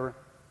forever?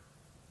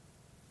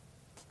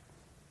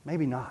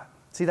 Maybe not.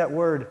 See that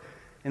word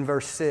in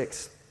verse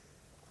 6.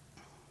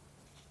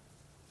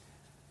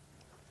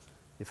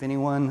 If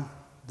anyone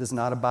does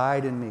not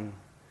abide in me,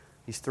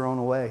 he's thrown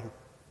away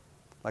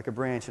like a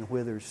branch and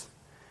withers.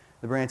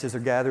 The branches are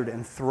gathered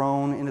and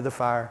thrown into the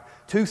fire.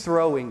 Two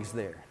throwings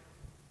there.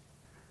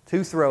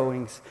 Two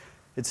throwings.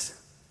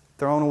 It's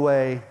thrown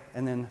away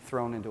and then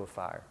thrown into a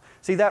fire.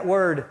 See, that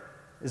word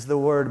is the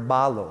word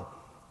balo.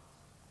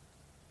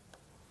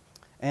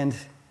 And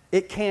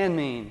it can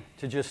mean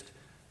to just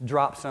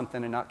drop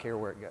something and not care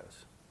where it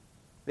goes.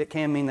 It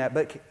can mean that,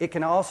 but it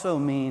can also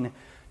mean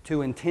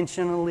to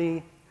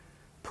intentionally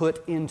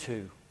put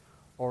into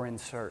or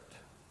insert.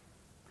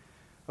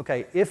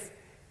 Okay, if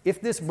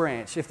this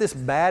branch, if this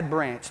bad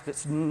branch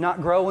that's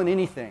not growing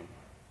anything,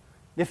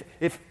 is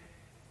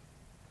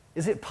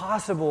it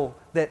possible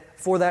that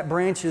for that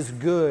branch's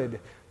good,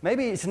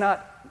 maybe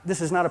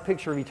this is not a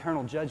picture of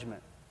eternal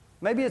judgment.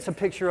 Maybe it's a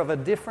picture of a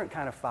different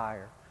kind of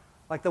fire,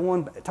 like the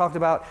one talked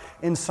about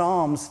in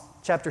Psalms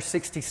chapter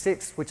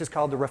 66, which is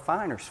called the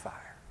refiner's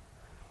fire.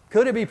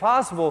 Could it be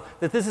possible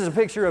that this is a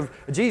picture of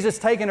Jesus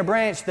taking a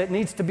branch that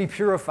needs to be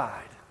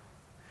purified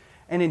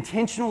and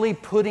intentionally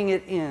putting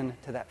it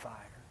into that fire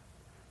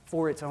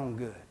for its own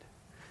good?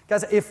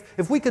 Guys,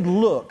 if we could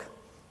look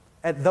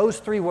at those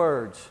three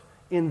words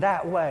in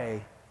that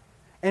way,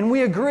 and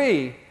we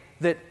agree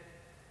that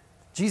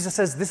Jesus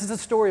says this is a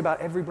story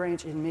about every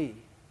branch in me,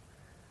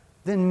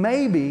 then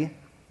maybe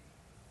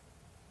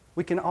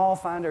we can all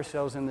find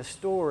ourselves in this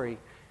story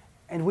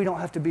and we don't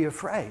have to be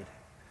afraid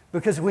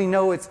because we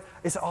know it's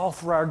all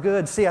for our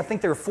good. See, I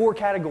think there are four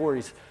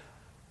categories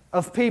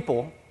of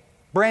people,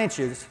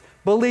 branches,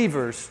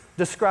 believers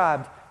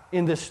described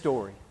in this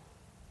story.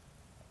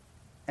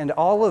 And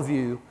all of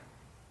you,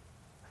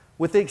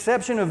 with the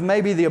exception of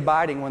maybe the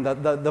abiding one,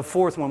 the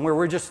fourth one, where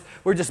we're just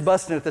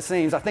busting at the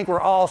seams, I think we're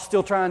all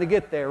still trying to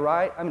get there,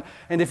 right? I mean,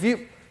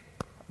 and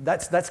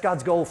that's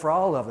God's goal for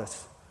all of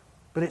us.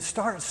 But it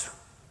starts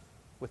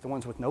with the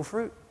ones with no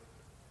fruit.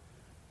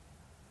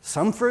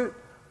 Some fruit,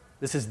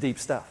 this is deep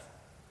stuff.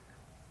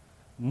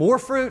 More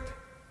fruit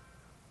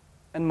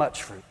and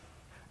much fruit.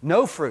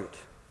 No fruit,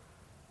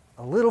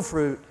 a little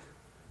fruit,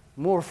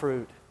 more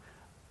fruit,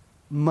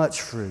 much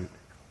fruit.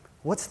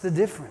 What's the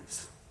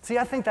difference? See,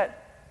 I think that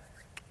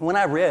when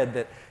I read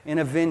that in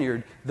a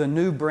vineyard, the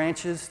new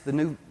branches,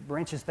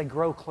 they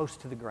grow close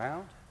to the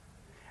ground,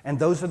 and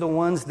those are the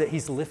ones that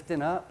He's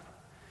lifting up,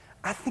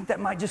 I think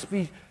that might just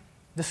be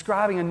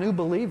describing a new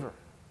believer.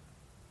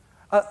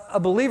 A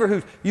believer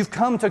who you've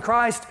come to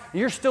Christ,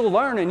 you're still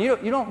learning. You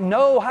don't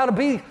know how to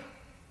be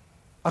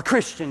a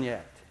Christian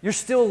yet. You're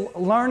still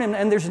learning,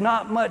 and there's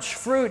not much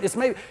fruit.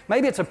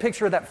 Maybe it's a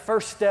picture of that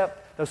first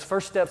step, those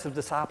first steps of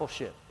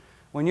discipleship,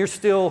 when you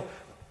still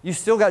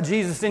got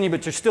Jesus in you,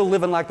 but you're still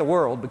living like the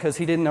world because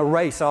He didn't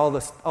erase all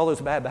those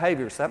bad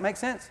behaviors. Does that make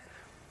sense?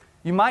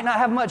 You might not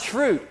have much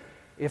fruit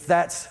if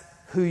that's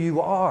who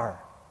you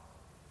are.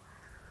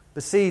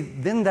 But see,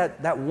 then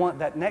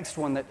that next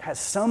one that has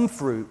some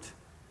fruit,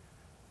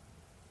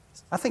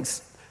 I think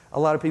a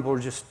lot of people are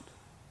just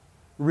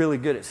really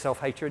good at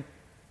self-hatred.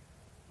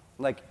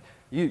 Like,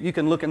 you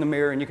can look in the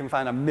mirror and you can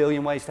find a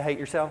million ways to hate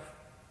yourself.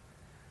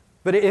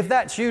 But if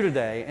that's you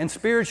today, and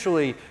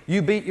spiritually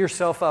you beat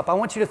yourself up, I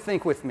want you to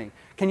think with me.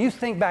 Can you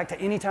think back to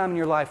any time in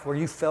your life where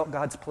you felt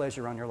God's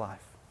pleasure on your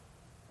life?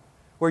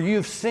 Where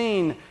you've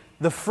seen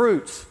the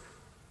fruits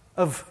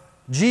of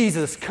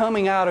Jesus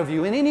coming out of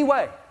you in any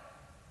way?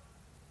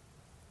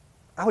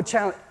 I would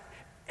challenge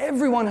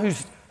everyone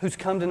who's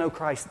come to know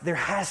Christ, there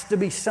has to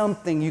be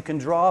something you can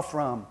draw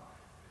from.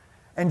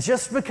 And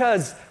just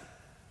because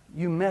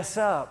you mess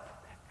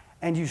up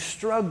and you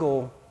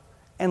struggle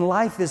and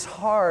life is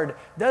hard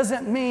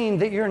doesn't mean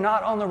that you're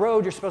not on the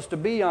road you're supposed to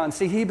be on.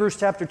 See, Hebrews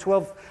chapter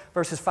 12,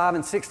 verses 5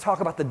 and 6 talk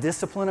about the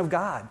discipline of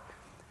God.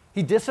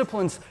 He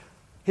disciplines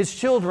His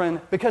children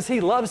because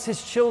He loves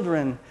His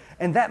children,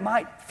 and that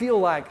might feel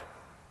like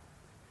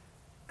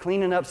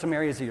cleaning up some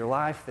areas of your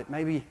life that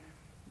maybe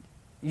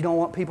you don't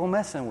want people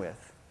messing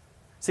with.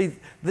 See,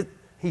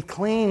 He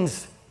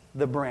cleans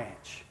the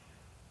branch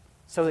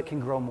so that it can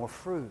grow more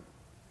fruit?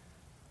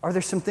 Are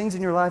there some things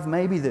in your life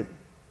maybe that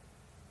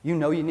you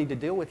know you need to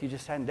deal with, you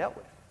just hadn't dealt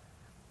with?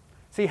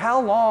 See,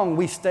 how long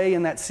we stay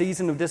in that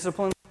season of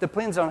discipline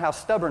depends on how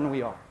stubborn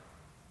we are.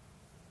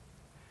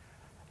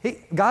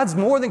 God's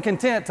more than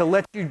content to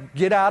let you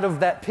get out of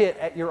that pit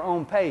at your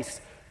own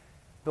pace.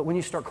 But when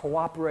you start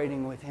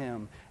cooperating with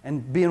Him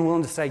and being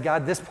willing to say,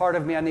 God, this part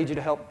of me, I need you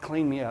to help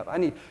clean me up.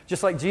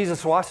 Just like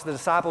Jesus washed the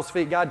disciples'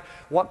 feet, God,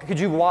 what could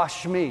you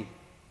wash me?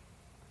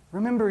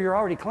 Remember, you're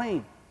already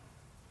clean.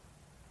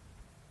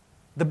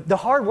 The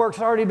hard work's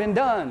already been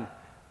done.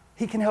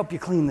 He can help you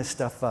clean this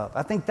stuff up.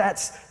 I think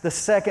that's the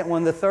second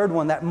one. The third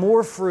one, that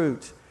more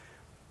fruit.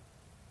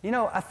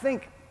 I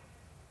think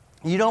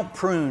you don't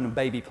prune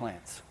baby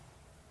plants.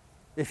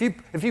 If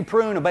you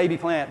prune a baby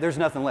plant, there's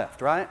nothing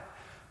left, right?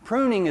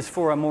 Pruning is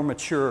for a more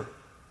mature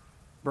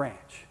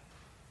branch.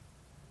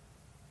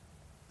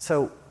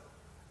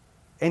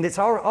 And it's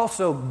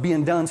also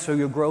being done so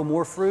you'll grow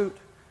more fruit.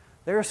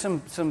 There are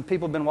some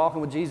people who've been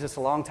walking with Jesus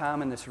a long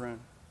time in this room.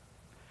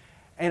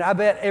 And I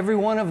bet every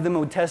one of them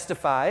would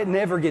testify, it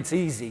never gets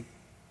easy.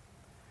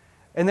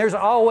 And there's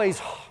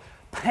always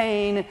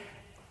pain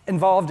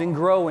involved in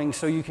growing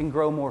so you can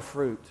grow more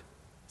fruit.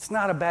 It's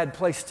not a bad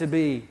place to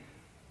be.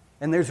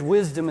 And there's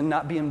wisdom in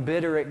not being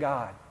bitter at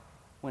God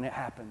when it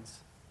happens.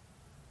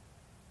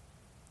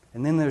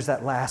 And then there's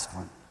that last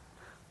one.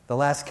 The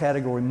last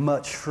category,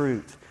 much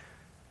fruit.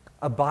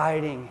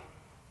 Abiding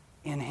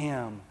in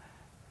Him.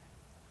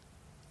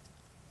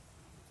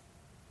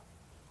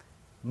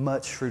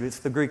 Much fruit. It's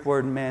the Greek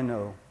word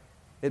mano.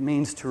 It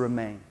means to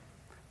remain.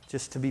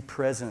 Just to be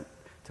present,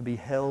 to be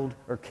held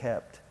or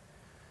kept.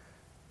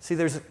 See,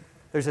 there's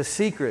a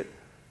secret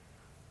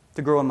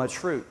to growing much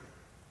fruit.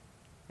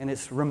 And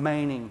it's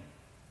remaining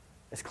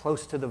as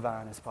close to the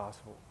vine as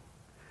possible.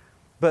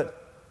 But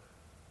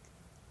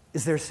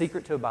is there a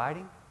secret to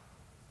abiding?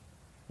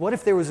 What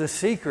if there was a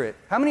secret?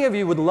 How many of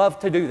you would love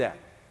to do that?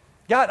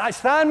 God,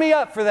 sign me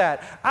up for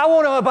that. I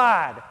want to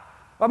abide.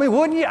 I mean,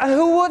 wouldn't you?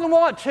 Who wouldn't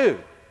want to?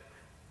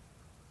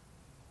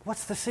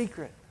 What's the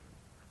secret?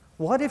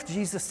 What if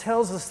Jesus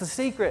tells us the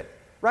secret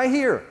right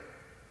here?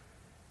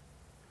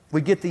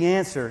 We get the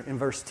answer in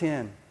verse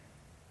 10.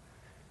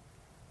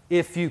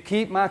 If you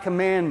keep my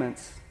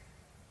commandments,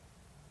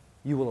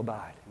 you will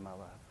abide in my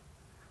love.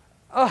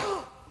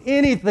 Oh,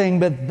 anything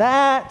but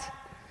that.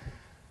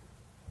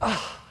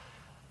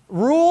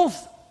 Rules.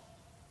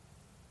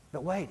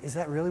 But wait, is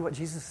that really what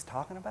Jesus is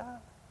talking about?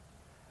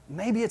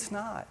 Maybe it's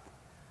not.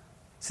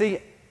 See,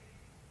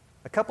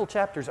 a couple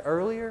chapters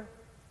earlier,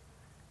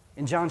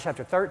 in John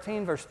chapter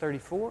 13, verse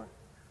 34,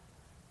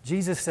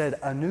 Jesus said,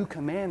 a new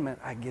commandment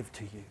I give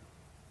to you.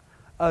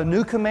 A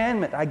new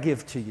commandment I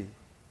give to you,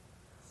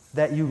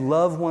 that you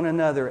love one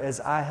another as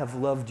I have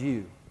loved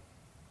you.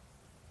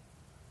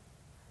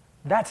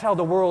 That's how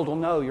the world will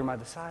know you're my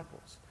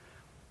disciples.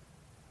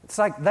 It's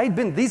like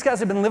these guys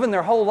have been living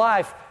their whole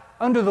life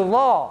under the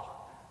law.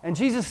 And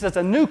Jesus says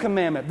a new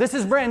commandment. This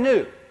is brand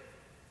new.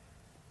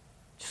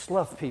 Just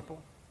love people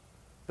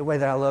the way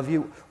that I love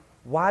you.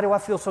 Why do I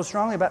feel so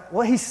strongly about it?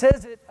 Well, He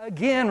says it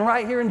again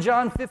right here in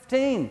John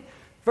 15,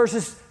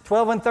 verses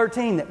 12 and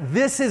 13.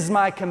 This is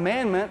my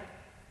commandment.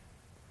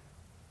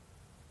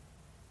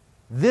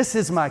 This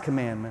is my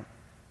commandment,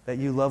 that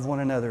you love one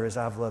another as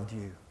I've loved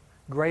you.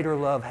 Greater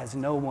love has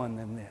no one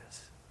than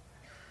this.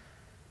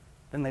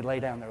 Then they lay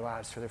down their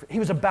lives for their friends. He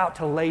was about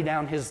to lay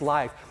down His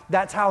life.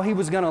 That's how He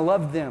was going to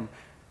love them.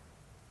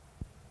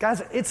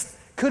 Guys,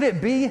 could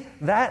it be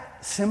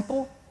that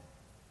simple?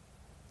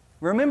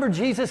 Remember,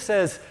 Jesus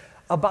says,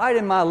 abide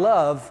in my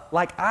love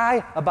like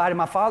I abide in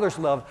my Father's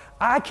love.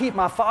 I keep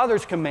my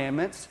Father's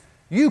commandments.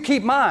 You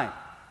keep mine.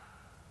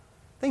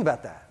 Think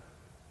about that.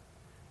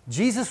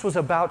 Jesus was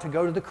about to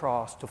go to the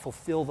cross to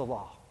fulfill the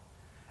law.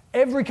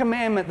 Every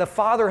commandment the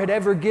Father had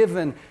ever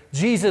given,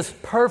 Jesus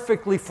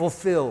perfectly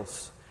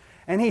fulfills.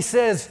 And He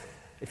says,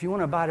 if you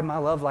want to abide in my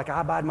love like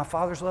I abide in my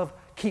Father's love,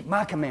 keep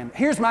my commandment.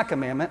 Here's my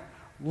commandment.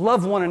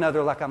 Love one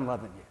another like I'm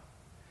loving you.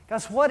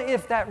 Guys, what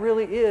if that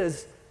really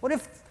is, what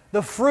if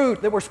the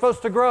fruit that we're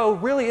supposed to grow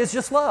really is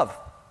just love?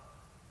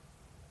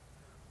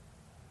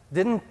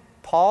 Didn't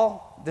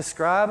Paul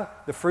describe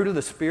the fruit of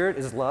the Spirit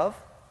as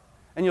love?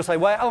 And you'll say,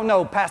 well, oh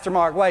no, Pastor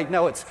Mark, wait,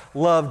 no, it's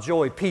love,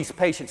 joy, peace,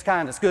 patience,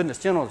 kindness, goodness,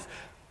 gentleness.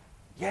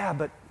 Yeah,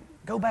 but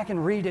go back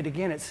and read it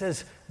again. It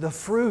says the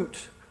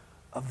fruit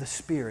of the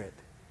Spirit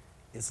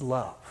is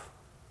love.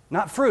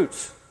 Not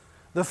fruits,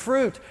 the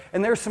fruit.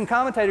 And there's some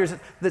commentators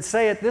that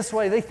say it this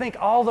way. They think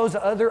all those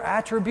other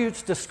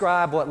attributes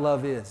describe what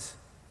love is.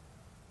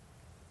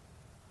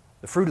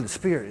 The fruit of the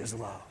Spirit is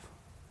love.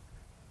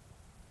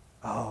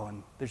 Oh,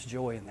 and there's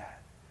joy in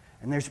that.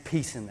 And there's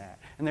peace in that.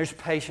 And there's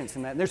patience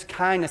in that. And there's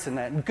kindness in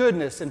that. And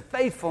goodness and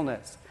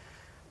faithfulness.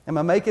 Am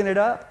I making it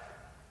up?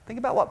 Think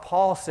about what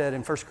Paul said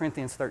in 1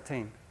 Corinthians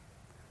 13.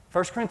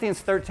 1 Corinthians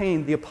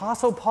 13, the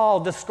Apostle Paul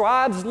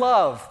describes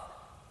love.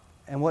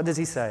 And what does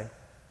he say?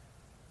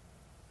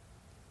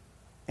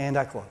 And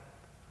I quote,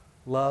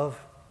 love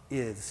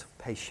is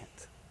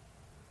patient.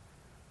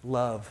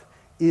 Love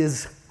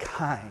is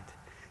kind.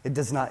 It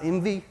does not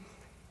envy.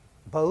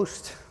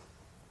 boast.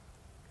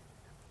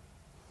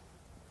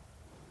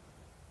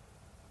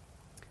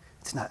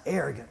 It's not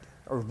arrogant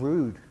or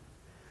rude.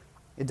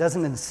 It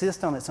doesn't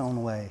insist on its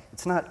own way.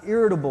 It's not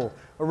irritable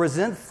or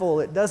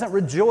resentful. It doesn't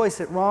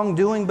rejoice at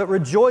wrongdoing, but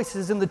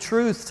rejoices in the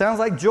truth. Sounds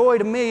like joy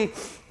to me.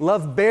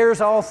 Love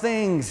bears all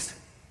things,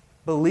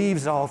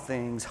 believes all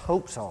things,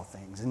 hopes all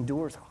things,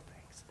 endures all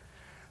things.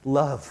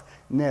 Love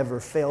never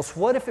fails.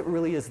 What if it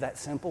really is that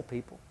simple,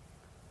 people?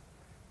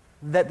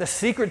 That the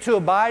secret to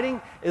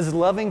abiding is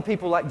loving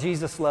people like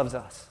Jesus loves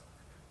us.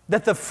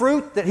 That the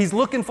fruit that He's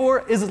looking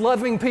for is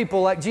loving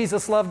people like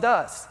Jesus loved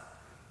us.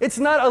 It's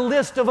not a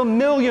list of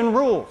 1,000,000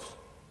 rules.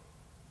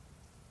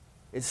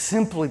 It's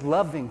simply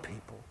loving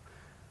people,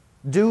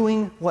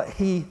 doing what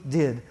He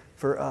did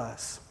for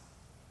us.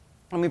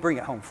 Let me bring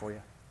it home for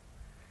you.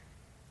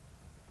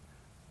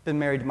 Been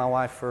married to my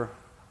wife for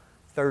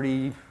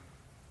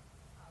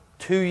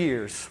 32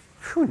 years.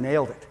 Whew,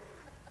 nailed it.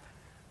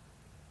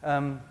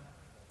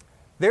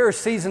 There are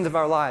seasons of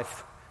our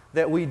life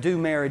that we do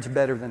marriage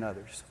better than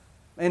others.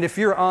 And if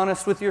you're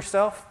honest with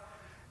yourself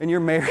and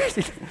you're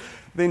married,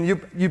 then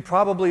you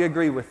probably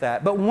agree with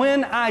that. But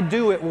when I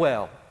do it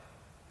well,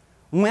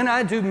 when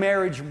I do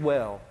marriage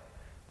well,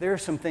 there are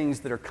some things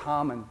that are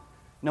common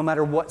no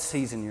matter what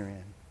season you're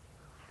in.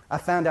 I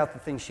found out the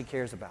things she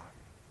cares about,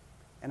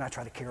 and I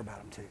try to care about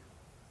them too.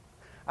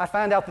 I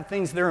find out the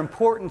things that are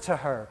important to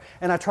her,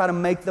 and I try to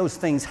make those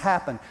things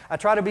happen. I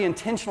try to be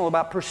intentional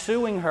about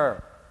pursuing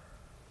her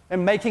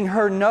and making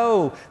her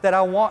know that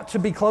I want to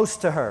be close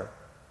to her.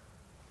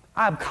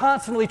 I'm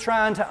constantly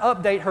trying to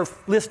update her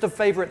list of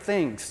favorite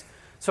things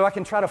so I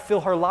can try to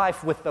fill her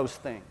life with those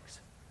things.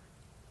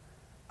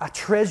 I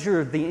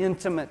treasure the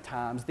intimate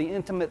times, the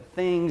intimate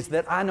things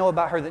that I know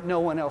about her that no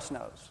one else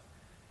knows.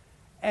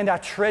 And I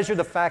treasure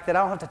the fact that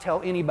I don't have to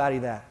tell anybody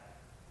that.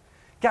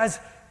 Guys,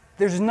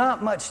 there's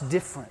not much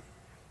different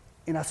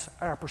in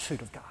our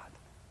pursuit of God.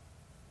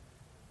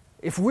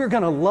 If we're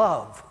going to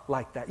love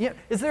like that,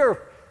 is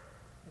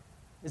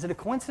it a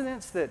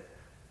coincidence that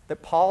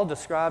Paul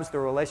describes the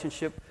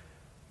relationship,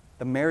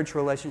 the marriage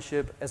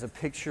relationship, as a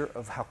picture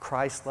of how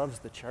Christ loves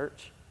the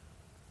church?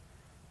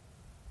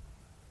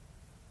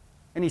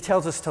 And he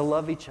tells us to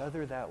love each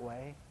other that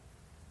way.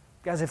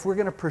 Guys, if we're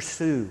going to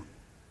pursue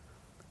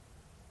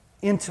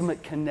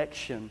intimate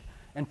connection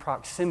and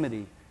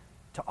proximity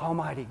to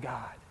Almighty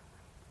God,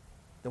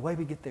 the way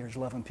we get there is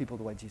loving people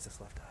the way Jesus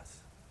loved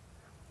us.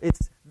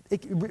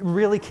 It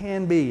really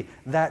can be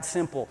that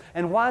simple.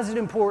 And why is it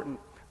important?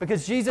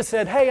 Because Jesus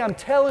said, hey, I'm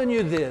telling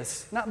you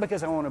this, not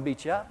because I want to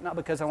beat you up, not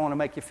because I want to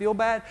make you feel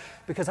bad,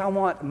 because I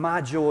want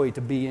my joy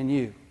to be in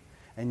you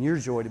and your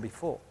joy to be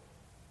full.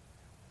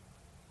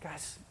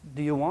 Guys,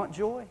 do you want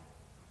joy?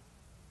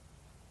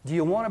 Do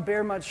you want to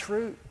bear much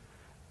fruit?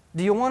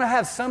 Do you want to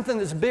have something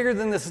that's bigger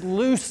than this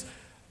loose,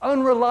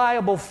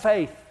 unreliable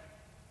faith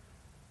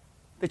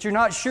that you're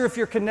not sure if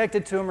you're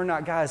connected to Him or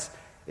not? Guys,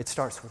 it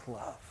starts with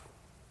love.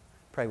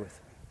 Pray with me.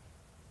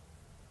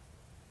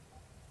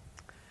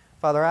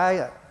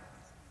 Father,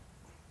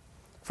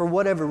 for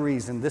whatever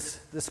reason,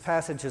 this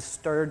passage has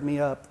stirred me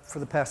up for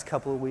the past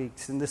couple of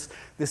weeks. And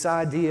this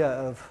idea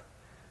of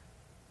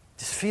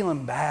just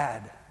feeling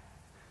bad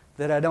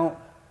that I don't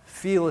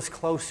feel as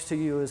close to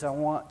you as I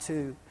want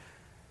to.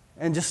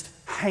 And just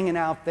hanging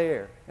out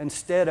there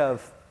instead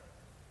of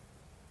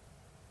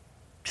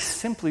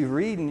simply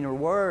reading your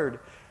word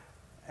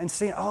and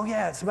seeing, oh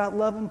yeah, it's about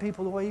loving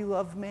people the way you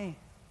love me.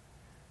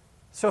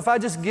 So if I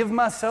just give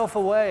myself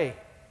away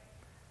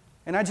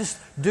and I just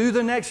do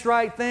the next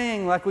right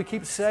thing like we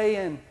keep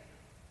saying,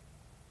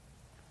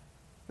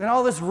 then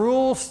all this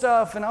rule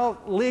stuff and all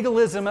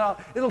legalism,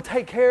 it'll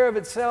take care of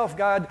itself,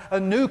 God. A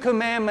new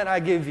commandment I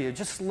give you.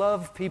 Just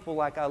love people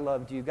like I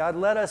loved you. God,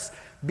 let us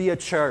be a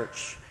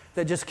church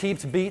that just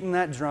keeps beating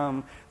that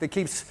drum, that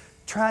keeps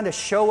trying to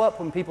show up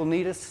when people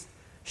need us,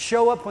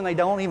 show up when they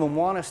don't even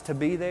want us to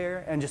be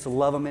there, and just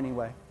love them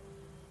anyway.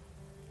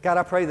 God,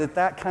 I pray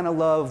that kind of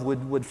love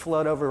would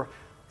flood over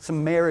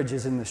some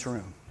marriages in this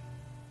room.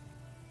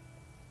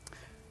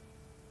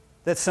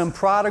 That some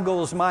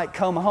prodigals might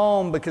come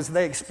home because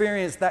they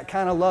experienced that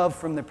kind of love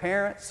from their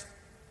parents.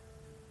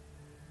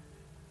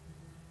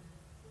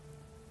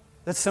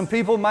 That some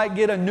people might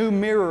get a new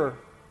mirror.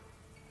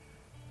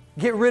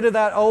 Get rid of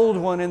that old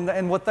one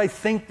and what they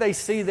think they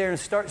see there and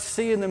start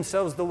seeing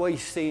themselves the way you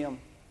see them.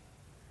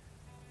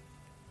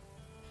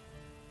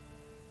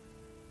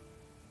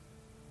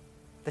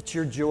 That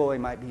your joy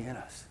might be in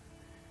us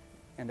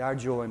and our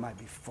joy might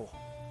be full.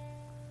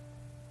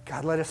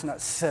 God, let us not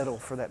settle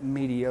for that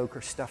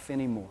mediocre stuff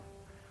anymore.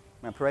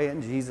 I pray it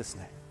in Jesus'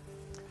 name.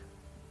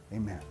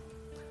 Amen.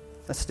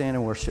 Let's stand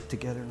and worship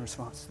together in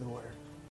response to the word.